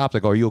 She stopped. I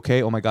go, "Are you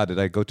okay? Oh my God, did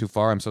I go too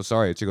far? I'm so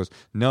sorry." And she goes,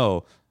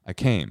 "No, I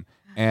came."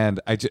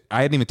 And I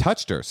hadn't even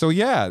touched her. So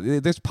yeah,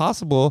 there's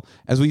possible,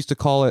 as we used to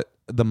call it,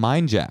 the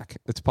mind jack.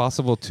 It's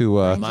possible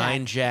to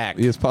mind jack.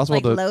 It's possible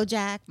like to low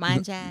jack,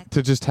 mind jack.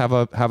 to just have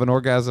an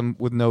orgasm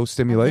with no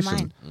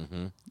stimulation.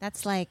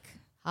 That's like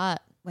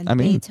hot. when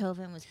mean,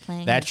 Beethoven was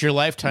playing. That's your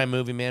Lifetime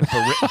movie, man.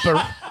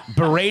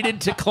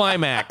 Berated to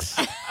climax.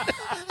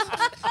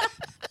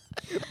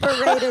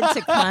 Berated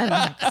to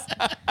climax.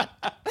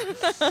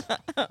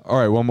 All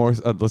right, one more.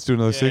 Let's do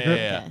another secret.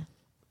 Yeah.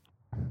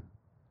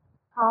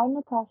 Hi,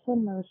 Natasha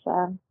and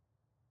Moshe.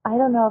 I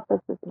don't know if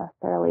this is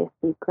necessarily a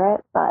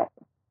secret, but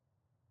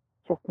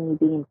just me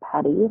being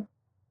petty.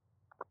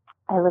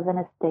 I live in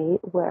a state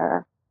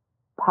where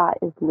pot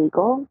is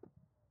legal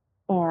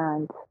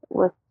and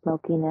was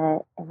smoking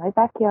it in my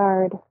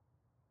backyard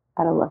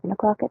at 11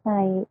 o'clock at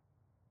night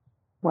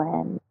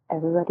when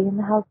everybody in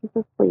the house is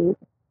asleep.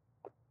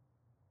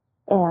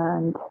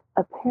 And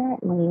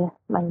apparently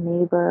my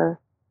neighbor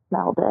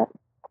smelled it.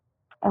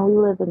 And we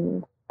live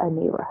in a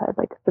neighborhood,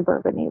 like a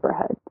suburban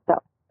neighborhood,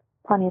 so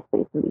plenty of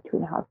space in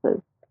between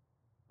houses.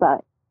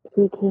 But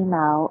he came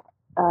out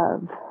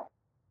of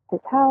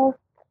his house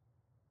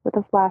with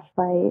a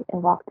flashlight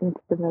and walked into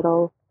the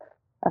middle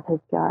of his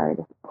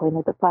yard,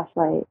 pointed the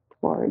flashlight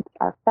towards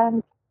our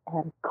fence,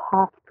 and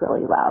coughed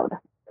really loud,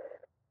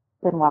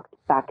 then walked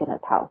back in his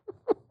house.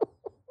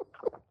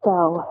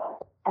 So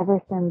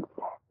ever since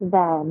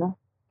then,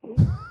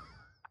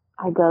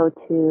 I go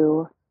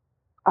to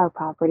our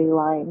property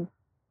line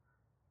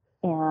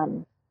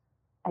and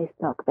I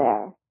smoke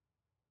there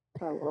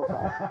for a little bit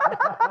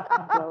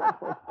and go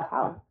towards the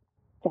house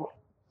just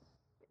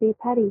to be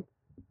petty.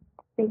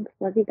 Thanks.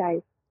 Love you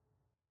guys.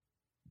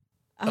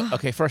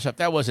 Okay, first up,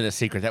 that wasn't a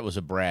secret. That was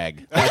a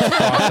brag. That's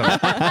awesome.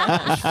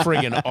 That's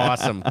friggin'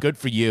 awesome. Good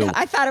for you.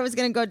 I thought it was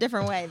going to go a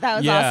different way. That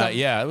was Yeah, awesome.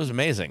 yeah, it was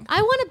amazing.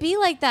 I want to be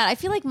like that. I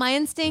feel like my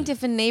instinct,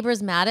 if a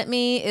neighbor's mad at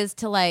me, is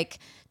to like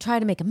try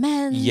to make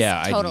amends.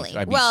 Yeah, Totally.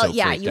 I'd be Well, so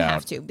yeah, freaked you out.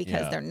 have to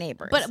because Yeah. they're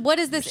neighbors. But what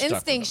is this You're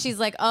stuck with instinct? them. She's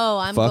like, oh,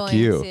 I'm Fuck going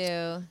you.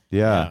 to.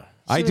 Yeah. she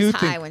I was do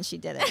high think when she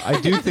did it.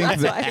 I do think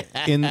that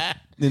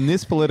in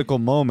this political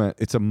moment,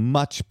 it's a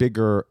much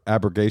bigger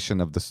abrogation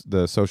of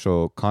the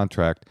social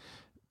contract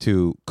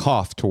to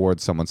cough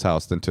towards someone's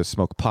house than to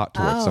smoke pot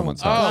towards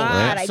someone's house. God,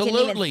 right? I didn't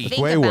Absolutely. even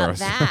think Way about worse.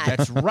 that.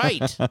 That's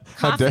right.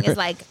 Coughing is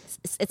like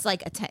it's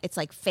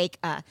like fake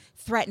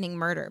threatening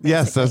murder.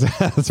 Yes, basically.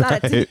 that's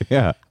not a right.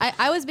 Yeah.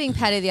 I was being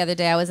petty the other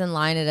day. I was in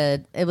line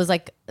it was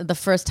like the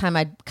first time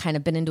I'd kind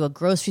of been into a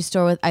grocery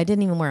store I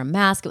didn't even wear a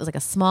mask. It was like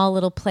a small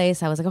little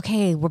place. I was like,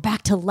 okay, we're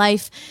back to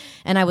life.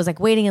 And I was like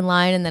waiting in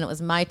line, and then it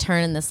was my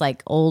turn, and this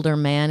like older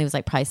man, he was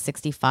like probably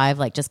 65,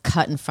 like just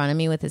cut in front of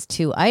me with his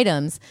 2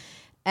 items.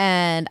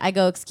 And I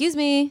go, excuse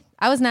me,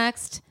 I was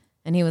next.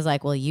 And he was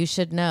like, well, you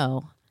should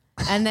know.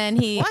 And then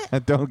he, I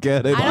don't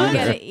get it. I don't either.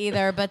 get it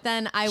either. But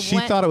then She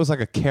went. thought it was like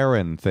a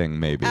Karen thing,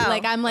 maybe.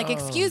 Like I'm like,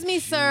 excuse me,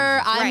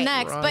 sir, I'm Right.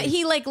 next. But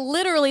he like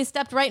literally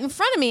stepped right in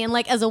front of me, and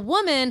like as a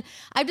woman,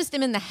 I just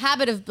am in the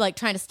habit of like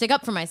trying to stick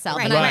up for myself.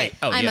 Right. And Right.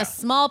 I'm Yeah. a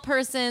small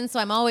person,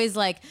 so I'm always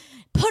like,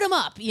 put him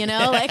up, you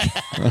know, like.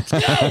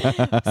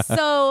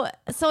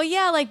 so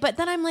yeah, like. But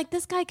then I'm like,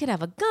 this guy could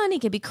have a gun. He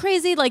could be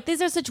crazy. Like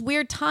these are such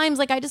weird times.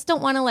 Like I just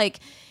don't want to like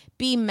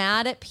be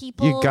mad at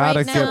people You gotta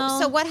right get- now.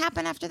 So what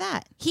happened after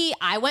that?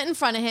 I went in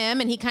front of him,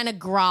 and he kind of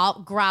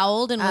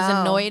growled and was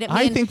annoyed at me.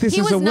 I And think this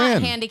he is was a not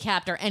win.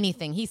 handicapped or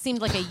anything. He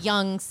seemed like a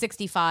young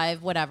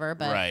 65, whatever.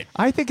 But Right.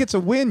 I think it's a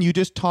win. You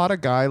just taught a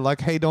guy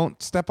like, hey,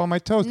 don't step on my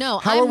toes. no,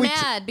 How are I'm we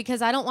mad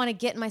because I don't want to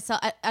get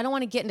myself. I don't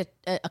want to get into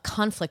a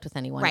conflict with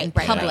anyone in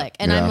Right. public.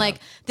 And Yeah. I'm like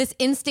this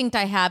instinct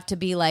I have to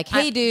be like,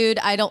 hey, dude,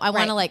 I want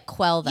Right. to like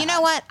quell that. You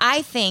know what?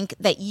 I think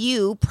that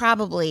you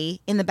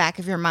probably, in the back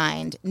of your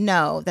mind,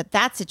 know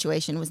that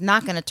situation was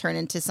not going to turn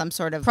into some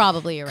sort of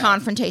Probably you're right.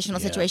 confrontational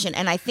situation.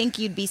 And I think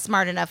you'd be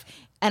smart enough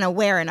and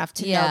aware enough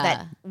to know Yeah.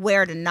 that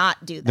where to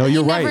not do that. No,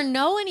 you're you right. never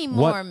know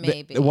anymore. One,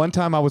 maybe one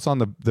time I was on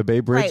the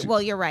Bay Bridge. Right.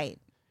 Well, you're right.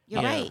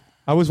 You're right.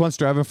 I was once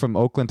driving from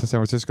Oakland to San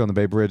Francisco on the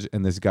Bay Bridge,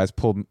 and this guys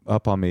pulled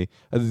up on me.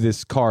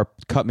 This car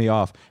cut me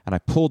off, and I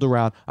pulled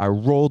around. I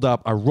rolled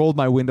up. I rolled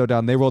my window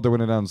down. They rolled their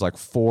window down. It was like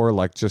 4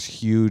 like just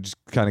huge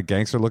kind of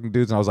gangster-looking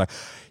dudes, and I was like,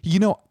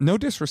 no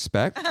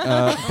disrespect,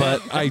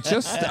 but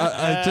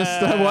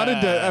I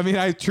wanted to. I mean,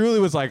 I truly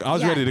was like, I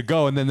was ready to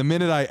go, and then the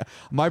minute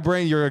my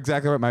brain, you're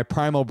exactly right. My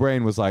primal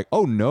brain was like,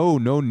 oh no,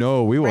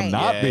 we will Right.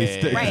 not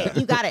be. Right,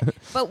 you got it.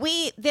 But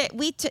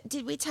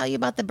did we tell you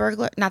about the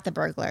burglar? Not the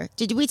burglar.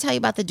 Did we tell you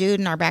about the dude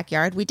in our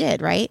backyard? We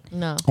did, right?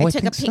 no. Oh, I I took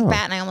a think peek so.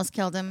 bat and I almost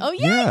killed him. Oh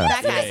Yeah. yeah,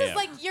 That guy. this is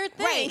like your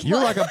thing. Right.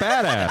 You're like a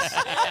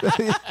badass.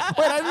 Wait,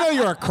 I didn't know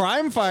you were a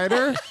crime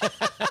fighter.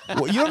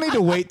 Well, you don't need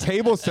to wait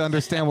tables to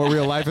understand what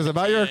real life is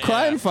about. You're a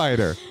crime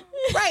fighter.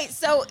 Right.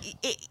 So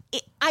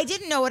I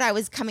didn't know what I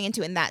was coming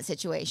into in that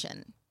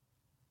situation.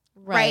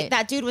 Right.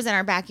 That dude was in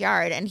our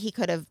backyard, and he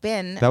could have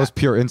been. That was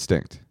pure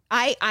instinct.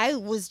 I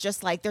was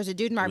just like, there's a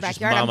dude in our It was just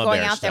backyard. I'm mama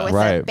going bear out there stuff.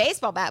 with a Right.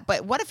 baseball bat.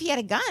 But what if he had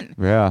a gun?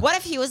 Yeah. What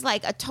if he was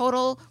like a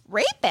total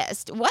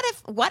rapist? What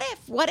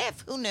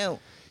if? Who knew?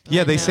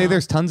 Yeah, they say know.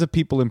 there's tons of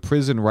people in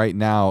prison right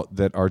now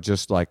that are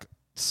just like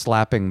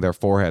slapping their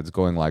foreheads,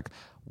 going like,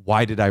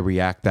 why did I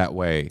react that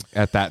way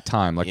at that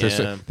time? Like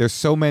Yeah. there's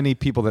so many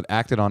people that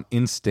acted on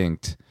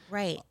instinct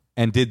Right.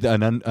 and did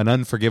an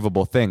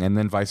unforgivable thing, and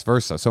then vice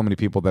versa. So many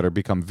people that are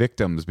become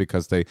victims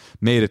because they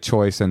made a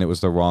choice and it was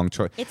the wrong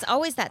choice. It's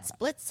always that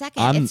split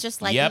second. I'm- It's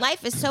just like Yep.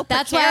 life is so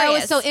That's precarious. why I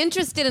was so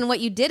interested in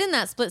what you did in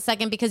that split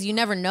second, because you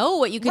never know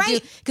what you could do,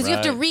 Right. because you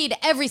have to Right. read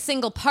every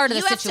single part of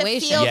You the have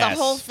situation. to feel Yes.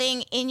 the whole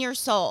thing in your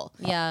soul.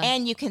 Yeah.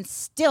 And you can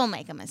still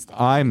make a mistake.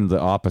 I'm the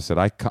opposite.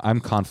 I'm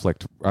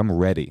conflict. I'm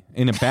ready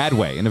in a bad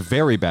way, in a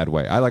very bad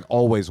way. I like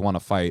always want to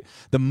fight.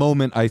 The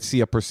moment I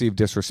see a perceived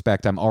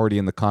disrespect, I'm already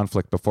in the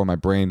conflict before my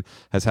brain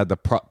has had the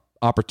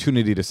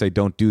opportunity to say,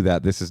 don't do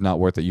that. This is not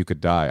worth it. You could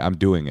die. I'm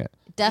doing it.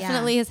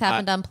 Definitely has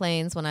happened on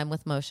planes when I'm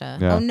with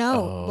Moshe. Yeah. Oh,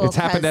 no. Well, It's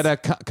happened at a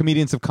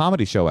Comedians of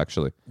Comedy show,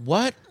 actually.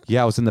 What?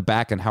 Yeah, I was in the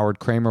back and Howard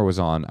Kramer was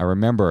on. I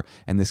remember,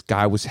 and this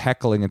guy was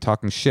heckling and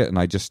talking shit, and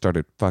I just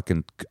started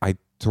I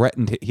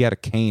threatened. He had a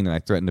cane, and I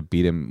threatened to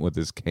beat him with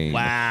his cane.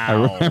 Wow. I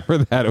remember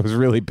that. It was a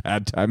really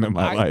bad time in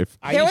my life.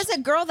 There was a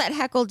girl that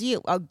heckled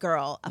you. An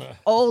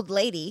old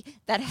lady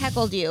that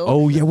heckled you.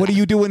 Oh yeah, what do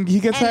you do when he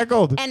gets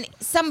heckled? And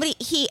somebody,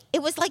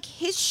 it was like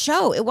his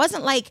show. It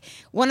wasn't like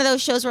one of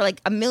those shows where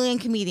like a million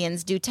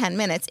comedians do 10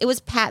 minutes. It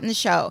was Patton's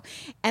show.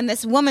 And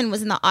this woman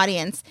was in the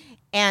audience,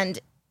 and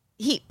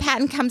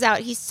Patton comes out.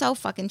 He's so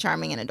fucking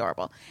charming and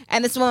adorable.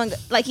 And this woman,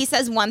 like, he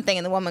says one thing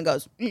and the woman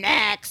goes,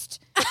 next.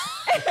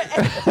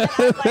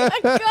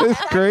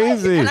 It's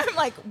crazy. And I'm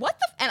like, what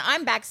the? And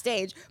I'm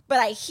backstage, but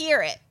I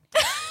hear it.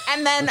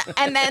 And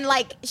then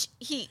like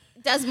he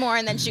does more,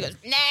 and then she goes,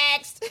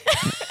 next.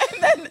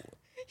 And then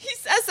he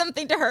says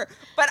something to her,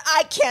 but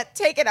I can't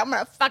take it. I'm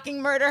going to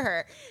fucking murder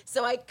her.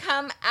 So I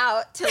come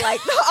out to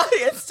like the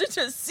audience to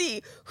just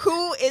see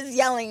who is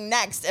yelling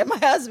next at my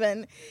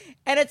husband.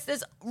 And it's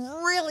this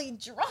really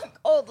drunk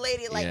old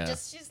lady, like Yeah.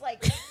 just, she's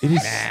like,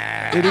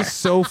 It is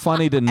so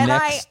funny to and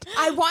next.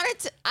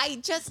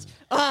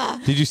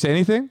 Did you say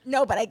anything?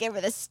 no, but I gave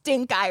her the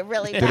stink eye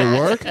really bad. Did it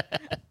work?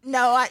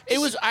 No,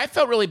 I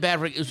felt really bad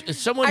for it was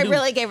someone I who,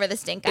 really gave her the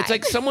stink eye. It's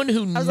like someone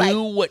who was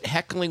knew what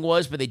heckling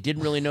was, but they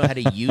didn't really know how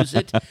to use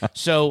it.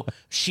 So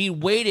she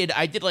waited.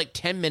 I did like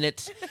 10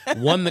 minutes,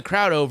 won the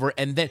crowd over,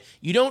 and then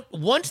you don't.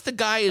 Once the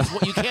guy is,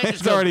 you can't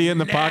just. It's already in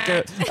the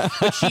pocket.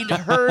 But she'd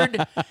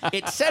heard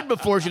it said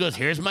before. She goes,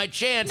 "Here's my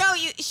chance." No,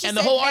 she and said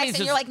the whole next, audience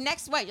and is you're like,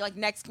 next what? You're like,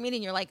 next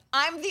comedian. You're like,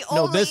 I'm the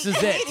No, only. this is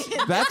it.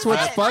 comedian. That's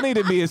what's funny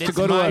to me is to It's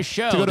go to my a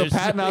show. to go to a There's-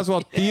 Patton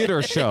Oswalt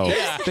theater show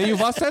that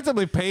you've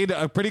ostensibly paid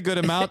a pretty good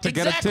amount to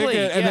get a Exactly,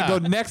 ticket and then yeah.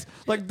 go next.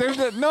 Like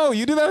no,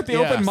 you do that at the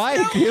Yeah. open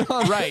mic. You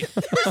know? right.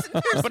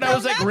 But I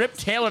was like Rip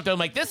Taylor. I'm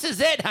like, this is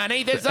it,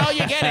 honey. This is all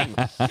you're getting.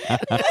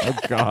 Oh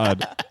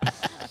God.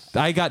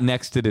 I got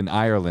nexted in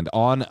Ireland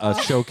on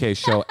a showcase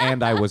show,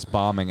 and I was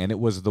bombing, and it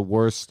was the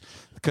worst.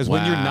 Because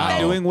when you're not Wow.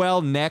 doing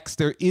well, next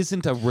there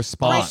isn't a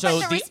response. Right, Also,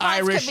 but the response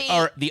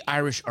could be- the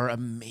Irish are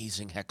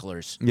amazing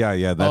hecklers.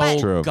 Yeah, that's oh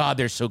true. God,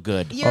 they're so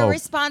good. Your Oh.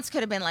 response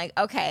could have been like,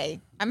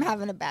 okay, I'm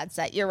having a bad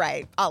set. You're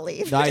right. I'll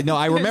leave. I know.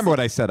 I remember what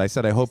I said. I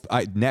said, I hope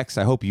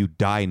you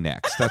die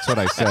next. That's what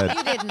I said.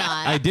 You did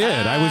not. I did.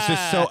 I was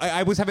just so.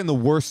 I was having the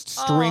worst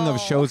string of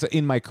shows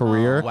in my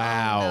career.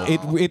 Wow.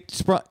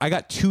 I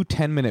got 2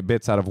 10-minute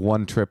bits out of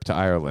one trip to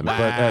Ireland. But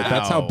Wow.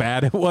 that's how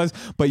bad it was.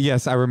 But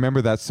yes, I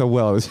remember that so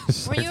well. It was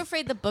just Were like- you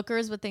afraid the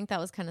bookers would think that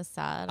was kind of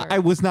sad? Or? I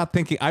was not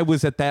thinking. I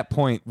was at that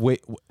point.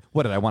 Wait,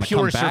 what did I want to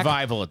Pure come back?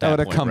 survival at I that would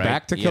have point, come right?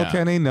 back to Yeah.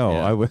 Kilkenny. No,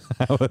 Yeah. I would.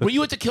 Were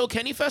you at the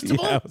Kilkenny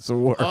Festival? Yeah, it was the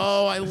worst.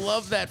 Oh, I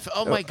love that.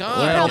 Oh my God.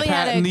 Well, probably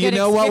had a Patton, you good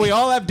know what? We experience.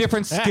 all have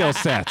different skill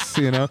sets.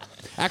 You know.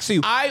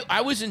 Actually,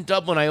 I was in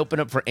Dublin. I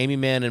opened up for Amy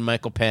Mann and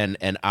Michael Penn,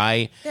 and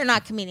They're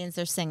not comedians.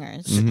 They're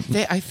singers.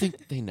 I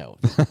think they know.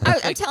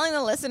 I'm telling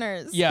the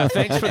listeners. Yeah,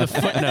 thanks for the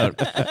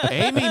footnote.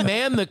 Amy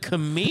Mann, the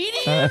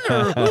comedian,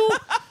 or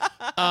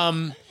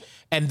who?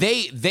 And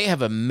they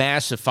have a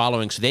massive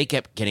following, so they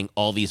kept getting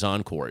all these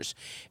encores.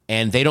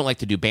 And they don't like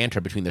to do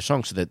banter between their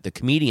songs, so that the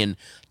comedian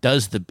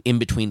does the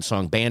in-between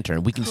song banter,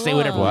 and we can say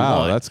whatever we wow,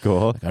 want. that's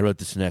cool. Like, I wrote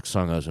this next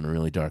song. I was in a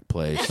really dark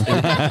place.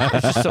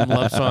 It's just some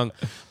love song.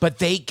 But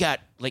they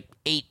got like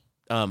 8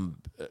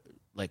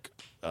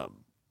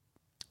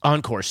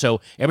 encores.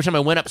 So every time I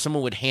went up,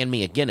 someone would hand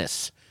me a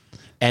Guinness.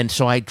 And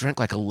so I drank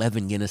like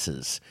 11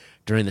 Guinnesses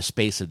during the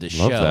space of the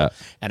Love show. that.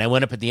 And I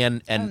went up at the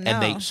end,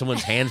 and, someone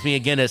hands me a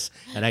Guinness,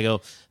 and I go,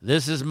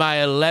 "This is my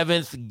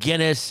 11th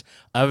Guinness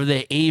of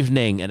the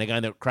evening." And the guy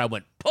in the crowd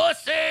went,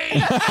 "Pussy!" It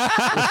was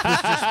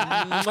just,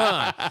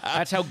 mwah.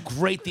 That's how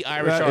great the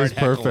Irish That are is at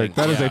heckling. perfect.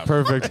 That is Yeah. a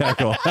perfect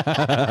heckle.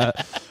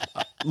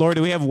 Laura,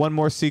 do we have one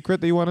more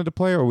secret that you wanted to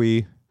play, or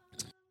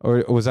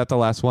was that the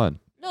last one?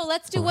 No,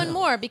 let's do one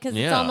more because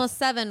it's Yeah. almost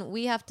 7.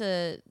 We have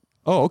to.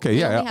 Oh, okay, We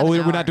yeah. only yeah. have Oh, an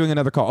we're not hour. doing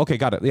another call. Okay,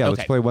 got it. Yeah, let's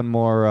Okay. play one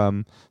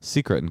more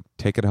secret and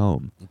take it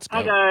home. Let's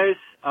Hi, go. guys.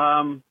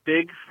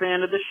 Big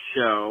fan of the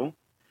show.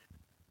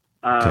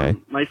 Okay.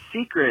 My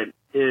secret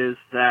is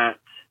that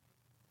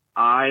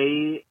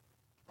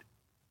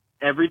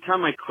every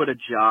time I quit a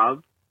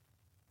job,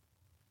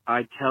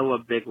 I tell a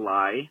big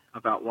lie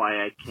about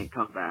why I can't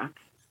come back.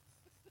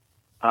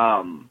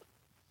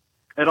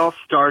 It all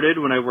started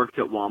when I worked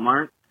at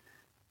Walmart,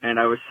 and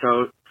I was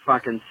so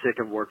fucking sick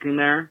of working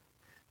there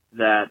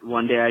that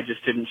one day I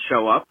just didn't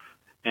show up,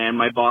 and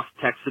my boss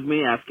texted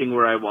me asking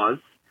where I was.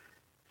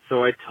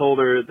 So I told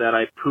her that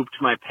I pooped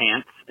my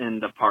pants in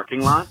the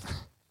parking lot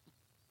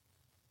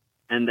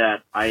and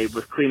that I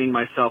was cleaning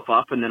myself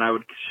up, and then I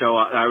would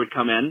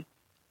come in,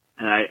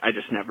 and I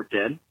just never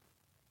did.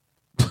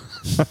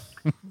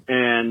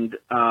 And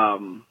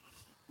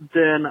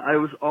then I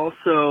was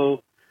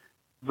also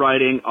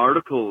writing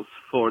articles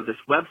for this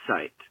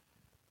website,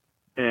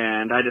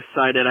 and I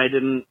decided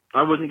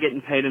I wasn't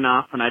getting paid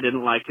enough, and I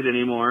didn't like it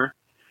anymore.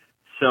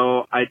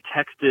 So I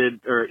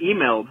texted or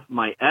emailed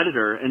my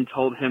editor and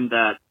told him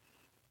that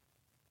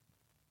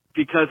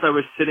because I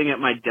was sitting at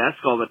my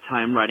desk all the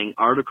time writing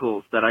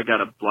articles, that I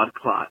got a blood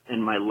clot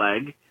in my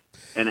leg,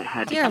 and it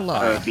had Dear to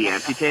Lord. be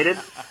amputated.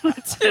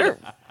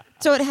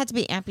 So it had to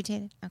be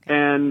amputated? Okay.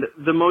 And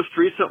the most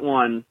recent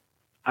one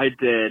I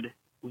did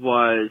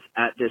was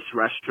at this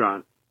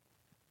restaurant,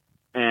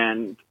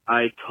 and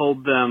I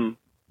told them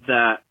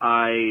that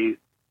I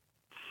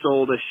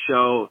sold a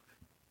show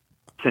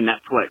to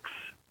Netflix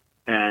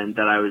and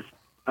that I was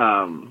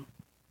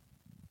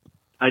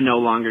I no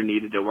longer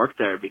needed to work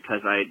there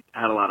because I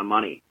had a lot of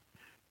money.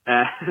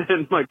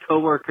 And my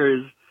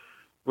coworkers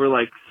were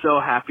like so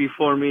happy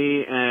for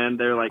me, and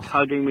they're like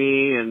hugging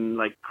me and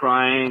like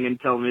crying and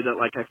telling me that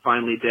like I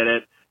finally did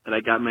it, that I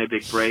got my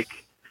big break.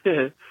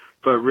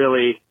 But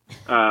really,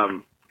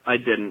 I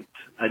didn't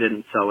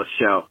sell a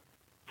show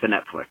to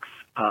Netflix.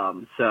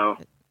 So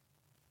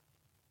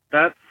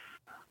that's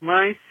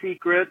my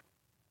secret.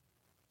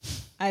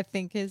 I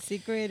think his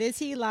secret is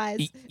he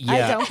lies. Yeah.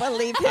 I don't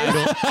believe him.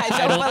 I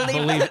don't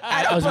believe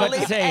I was about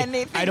to say,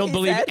 anything I don't he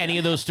believe said. any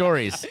of those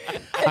stories.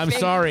 I'm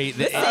sorry.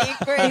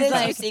 Secret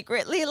is you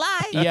secretly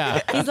lie.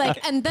 Yeah. He's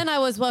like, and then I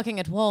was working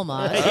at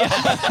Walmart.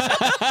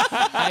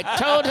 I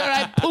told her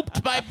I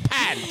pooped my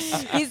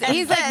pants.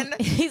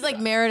 He's like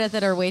Meredith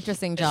at her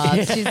waitressing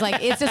jobs. She's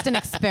like, it's just an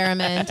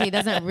experiment. He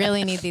doesn't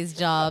really need these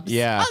jobs.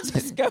 Yeah. I'll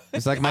just go.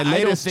 It's like my I don't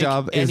latest think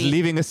job is any-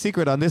 leaving a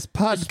secret on this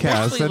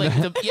podcast. Especially,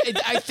 And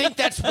I think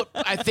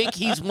I think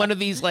he's one of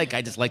these, like,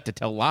 I just like to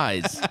tell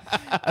lies.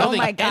 I don't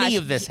think my gosh. any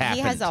of this happened.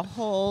 He has a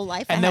whole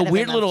life And ahead the of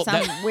weird him little- of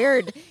some that-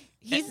 weird.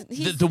 He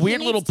the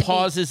weird needs little to be-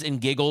 pauses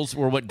and giggles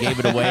were what gave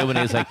it away when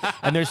he was like,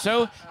 and they're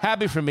so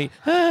happy for me.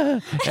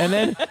 And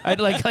then I'd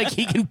like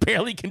he can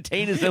barely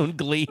contain his own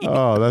glee.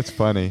 oh, that's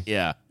funny.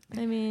 Yeah.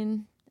 I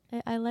mean,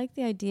 I like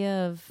the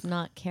idea of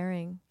not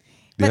caring.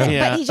 But,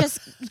 Yeah. but he just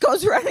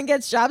goes around and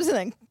gets jobs and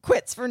then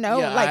quits for no.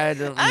 Yeah, like,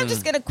 I'm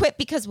just going to quit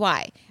because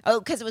why? Oh,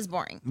 because it was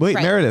boring. Wait,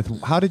 Right.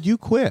 Meredith, how did you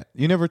quit?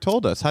 You never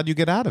told us. How did you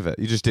get out of it?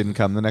 You just didn't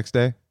come the next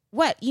day?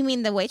 What? You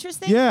mean the waitress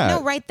thing? Yeah.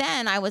 No, right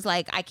then I was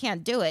like, I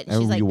can't do it. And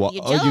And she's like, you wa- you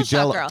oh, jello you shot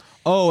jello- girl.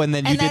 Oh, and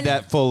then you And did then-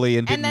 that fully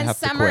and didn't And then have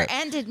to summer quit.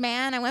 ended,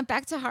 man. I went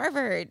back to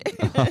Harvard.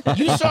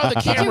 You saw the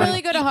Did you Cameron.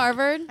 really go to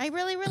Harvard? I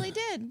really, really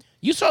did.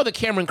 You saw the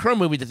Cameron Crowe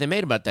movie that they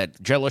made about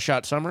that Jello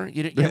Shot Summer.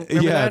 You remember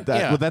yeah,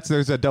 that? well,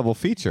 there's a double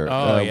feature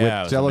Oh, yeah, it with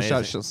was Jello Shot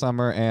amazing.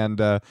 Summer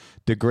and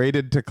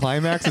Degraded to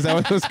Climax. Is that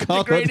what it was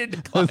called? Degraded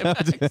to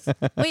Climax.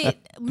 Wait,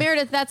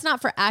 Meredith, that's not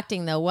for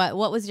acting though. What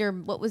was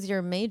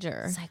your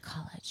major?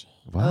 Psychology.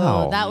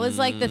 Wow. Oh, that was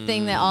like the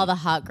thing that all the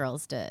hot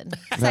girls did.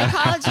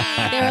 Psychology.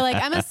 They were like,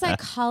 I'm a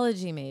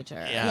psychology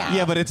major. Yeah.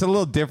 Yeah, but it's a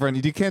little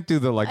different. You can't do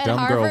the like At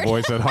dumb girl Harvard?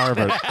 voice at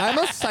Harvard. I'm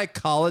a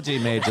psychology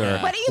major.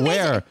 What are you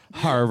Where?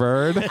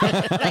 Harvard.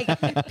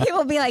 Like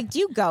people be like, "Do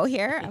you go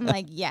here?" I'm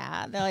like,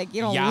 "Yeah." They're like,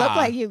 "You don't Yeah. look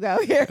like you go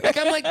here." Like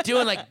I'm like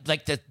doing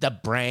like the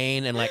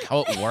brain and like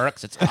how it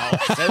works. It's all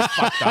so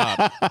fucked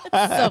up.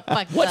 So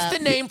fucked What's up. the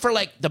name for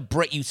like the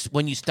brain?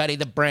 When you study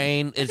the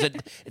brain, is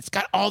it? It's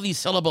got all these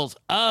syllables.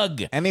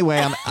 Ugh.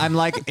 Anyway, I'm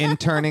like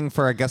interning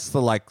for I guess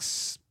the like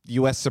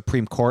U.S.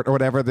 Supreme Court or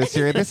whatever this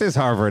year. This is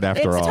Harvard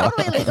after It's all.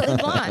 totally legally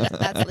blonde.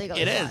 That's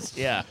legally It blonde. is.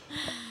 Yeah.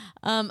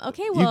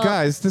 Okay, well, You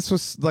guys, this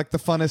was like the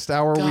funnest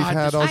hour we've God,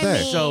 had this all was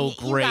day. so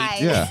you great.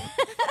 guys- Yeah.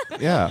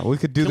 Yeah, we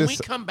could do Can this.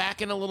 we come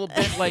back in a little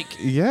bit? Like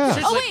Yeah.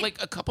 just Oh, like, wait.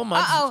 like a couple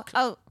months.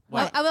 Oh.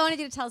 What? I wanted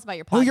you to tell us about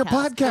your podcast. Oh, your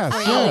podcast,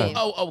 before you yeah. leave.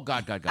 Oh,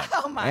 God.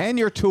 Oh my. And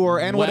your tour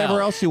and whatever Wow.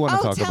 else you want to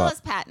Oh, talk tell about.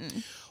 us,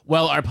 Patton.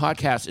 Well, our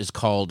podcast is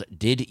called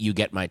Did You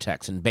Get My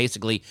Text? And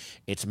basically,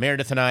 it's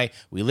Meredith and I.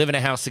 We live in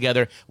a house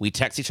together. We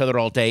text each other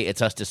all day.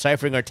 It's us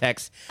deciphering our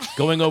texts,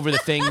 going over the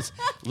things.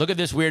 Look at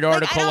this weird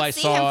article I don't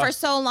see saw. him for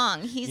so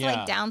long. He's Yeah.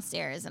 like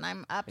downstairs and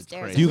I'm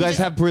upstairs. crazy. Do you We guys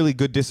just- have really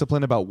good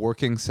discipline about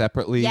working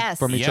separately Yes.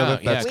 from each Yeah, other?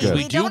 That's yeah, good.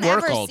 We We do don't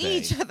work ever all see day.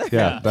 each other.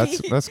 Yeah,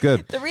 that's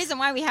good. The reason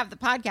why we have the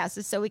podcast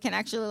is so we can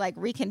actually like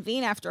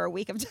reconvene after a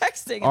week of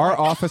texting. and, Our like,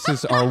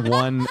 offices are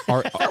one.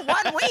 Our for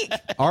 1 week.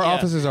 our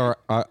offices are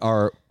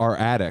our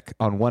attic.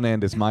 On one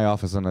end is my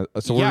office, and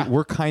so Yeah.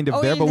 we're kind of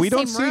Oh, there, you're in but the we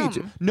don't same see.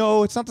 room.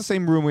 No, it's not the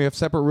same room. We have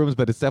separate rooms,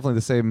 but it's definitely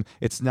the same.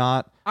 It's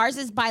not. Ours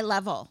is bi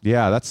level.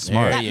 Yeah, that's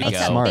smart. There you That's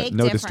go. smart. Big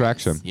No difference.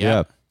 distraction. Yeah.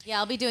 Yeah. Yeah,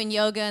 I'll be doing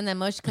yoga, and then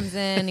Moshe comes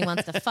in. He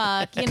wants to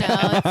fuck. You know,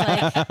 it's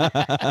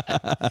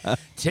like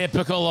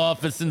Typical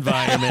office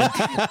environment.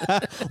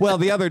 Well,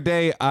 the other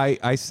day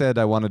I said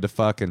I wanted to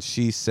fuck, and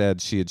she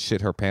said she had shit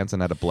her pants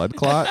and had a blood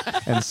clot,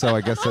 and so I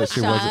guess that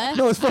she wasn't. Shut.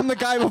 No, it's from the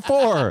guy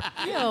before.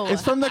 Ew.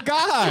 It's from the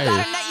guy.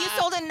 You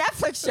sold a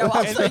Netflix show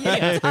also. You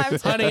get time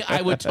to- Honey,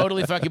 I would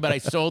totally fuck you, but I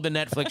sold the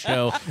Netflix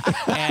show,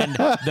 and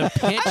the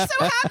pitch. I'm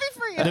so happy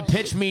for you. The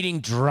pitch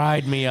meeting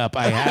dried me up.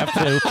 I have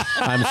to.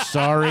 I'm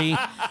sorry,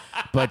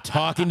 but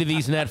talking to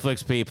these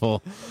Netflix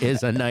people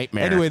is a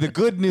nightmare. Anyway, the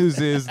good news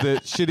is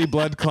that Shitty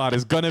Blood Clot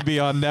is going to be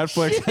on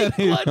Netflix.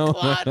 Blood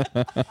clot.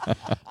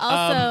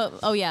 also.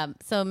 Oh yeah.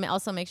 So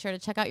also make sure to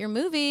check out your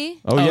movie.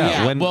 Oh, yeah.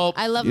 yeah. When Well,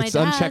 I love my it's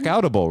dad.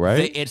 uncheckoutable,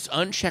 right? It's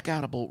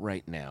uncheckoutable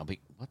right now.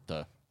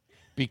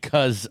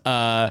 Because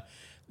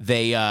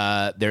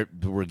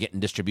we're getting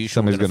distribution.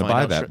 Somebody's We're gonna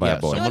find buy out that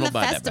bad boy. someone Doing will the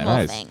buy that festival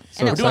bad boy. thing.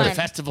 So We're and doing it the won.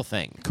 festival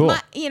thing. Cool.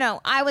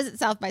 I was at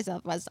South by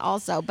Southwest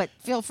also, but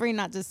feel free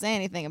not to say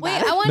anything about Wait,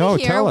 it. I want No,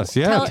 to hear. tell us.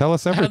 Yeah, tell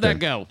us How everything. did that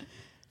go?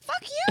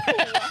 Fuck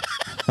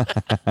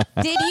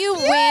you. Did you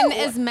win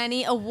as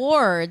many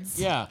awards?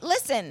 Yeah.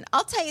 Listen,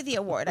 I'll tell you the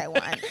award I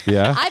won.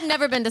 Yeah. I've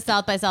never been to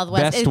South by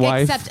Southwest Best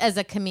wife. except as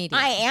a comedian.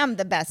 I am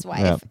the best wife.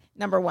 Yeah.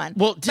 Number one.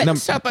 Well, didn't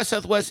South by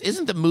Southwest,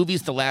 isn't the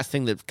movies the last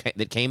thing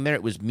that came there?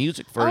 It was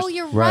music first. Oh,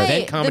 you're Right. right.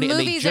 Then comedy, the and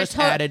they movies just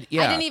are added-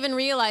 yeah. I didn't even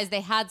realize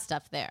they had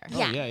stuff there.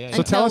 Yeah.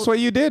 So tell us what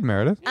you did,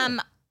 Meredith.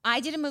 I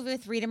did a movie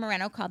with Rita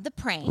Moreno called The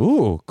Prank.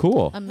 Ooh,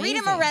 cool. Amazing.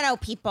 Rita Moreno,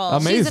 people.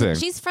 Amazing.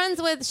 She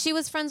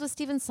was friends with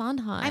Stephen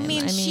Sondheim. I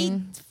mean,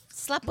 she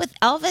slept with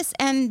Elvis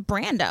and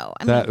Brando.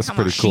 I mean, That is come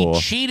pretty on. cool.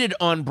 She cheated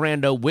on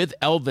Brando with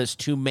Elvis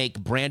to make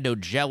Brando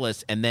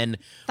jealous, and then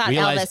Thought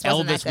realized Elvis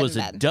wasn't that Elvis good was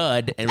in a bed.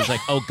 dud, and was like,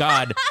 "Oh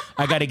God,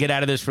 I got to get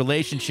out of this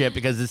relationship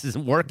because this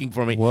isn't working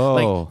for me."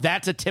 Whoa. Like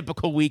that's a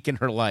typical week in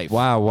her life.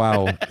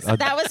 Wow. So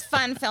that was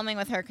fun filming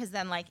with her because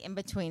then, like, in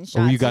between shots,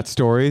 Oh, you got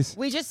stories?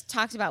 we just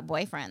talked about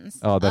boyfriends.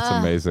 Oh, that's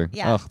amazing.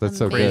 yeah. Oh, that's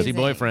so Crazy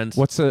good. boyfriends.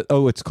 What's it?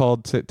 Oh, it's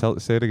called. Say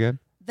it again.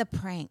 The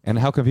prank. And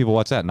how can people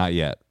watch that? Not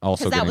yet.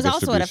 Also, Because that getting was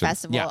also at a distribution.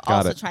 festival, Yeah, Got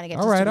also it. trying to get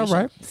All right.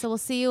 distribution. So we'll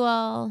see you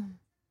all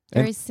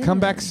very And soon. come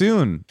back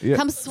soon. Yeah.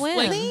 Come swim.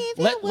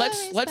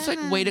 Let's like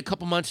wait a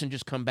couple months and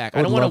just come back. I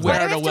Would don't want love to wear that.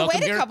 Why out do our we have to welcome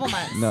wait a here couple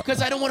months? No.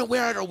 because I don't want to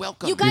wear out our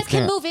welcome. You guys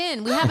can can't. move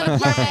in. We have an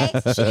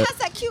apartment. She has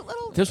that cute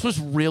little. This was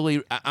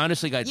really,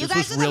 honestly, guys. You this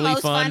guys was are the really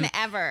most fun fun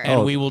ever. and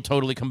Oh. we will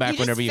totally come back You just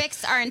whenever you.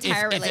 fixed our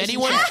entire if relationship.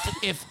 anyone,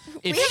 if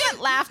We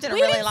haven't laughed in a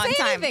We really didn't long say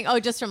time. anything. Oh,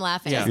 just from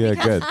laughing. Yeah. Yeah,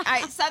 good.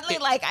 I suddenly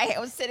I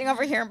was sitting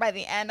over here, and by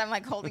the end, I'm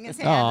like holding his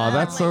hand. Aw, and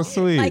that's I'm, so like,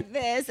 sweet. Like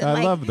this. And I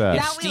like, love that.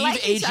 Now if we Steve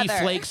like each Agee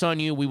other. flakes on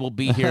you, we will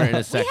be here in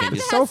a second.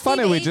 It's so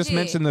funny. We just Agee.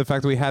 mentioned the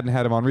fact that we hadn't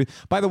had him on.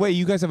 By the way,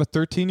 you guys have a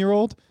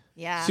 13-year-old?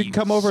 Yeah. So you can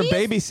come over and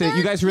She's babysit.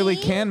 You guys really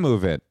 13. can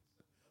move it.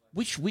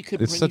 we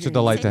could. It's bring such you a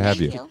delight Say to have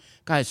thank you.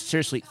 guys.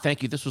 Seriously,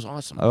 thank you. This was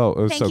awesome. Oh, it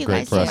was Thank so you great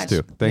guys for so us, much.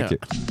 too. Thank Yeah.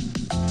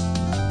 you.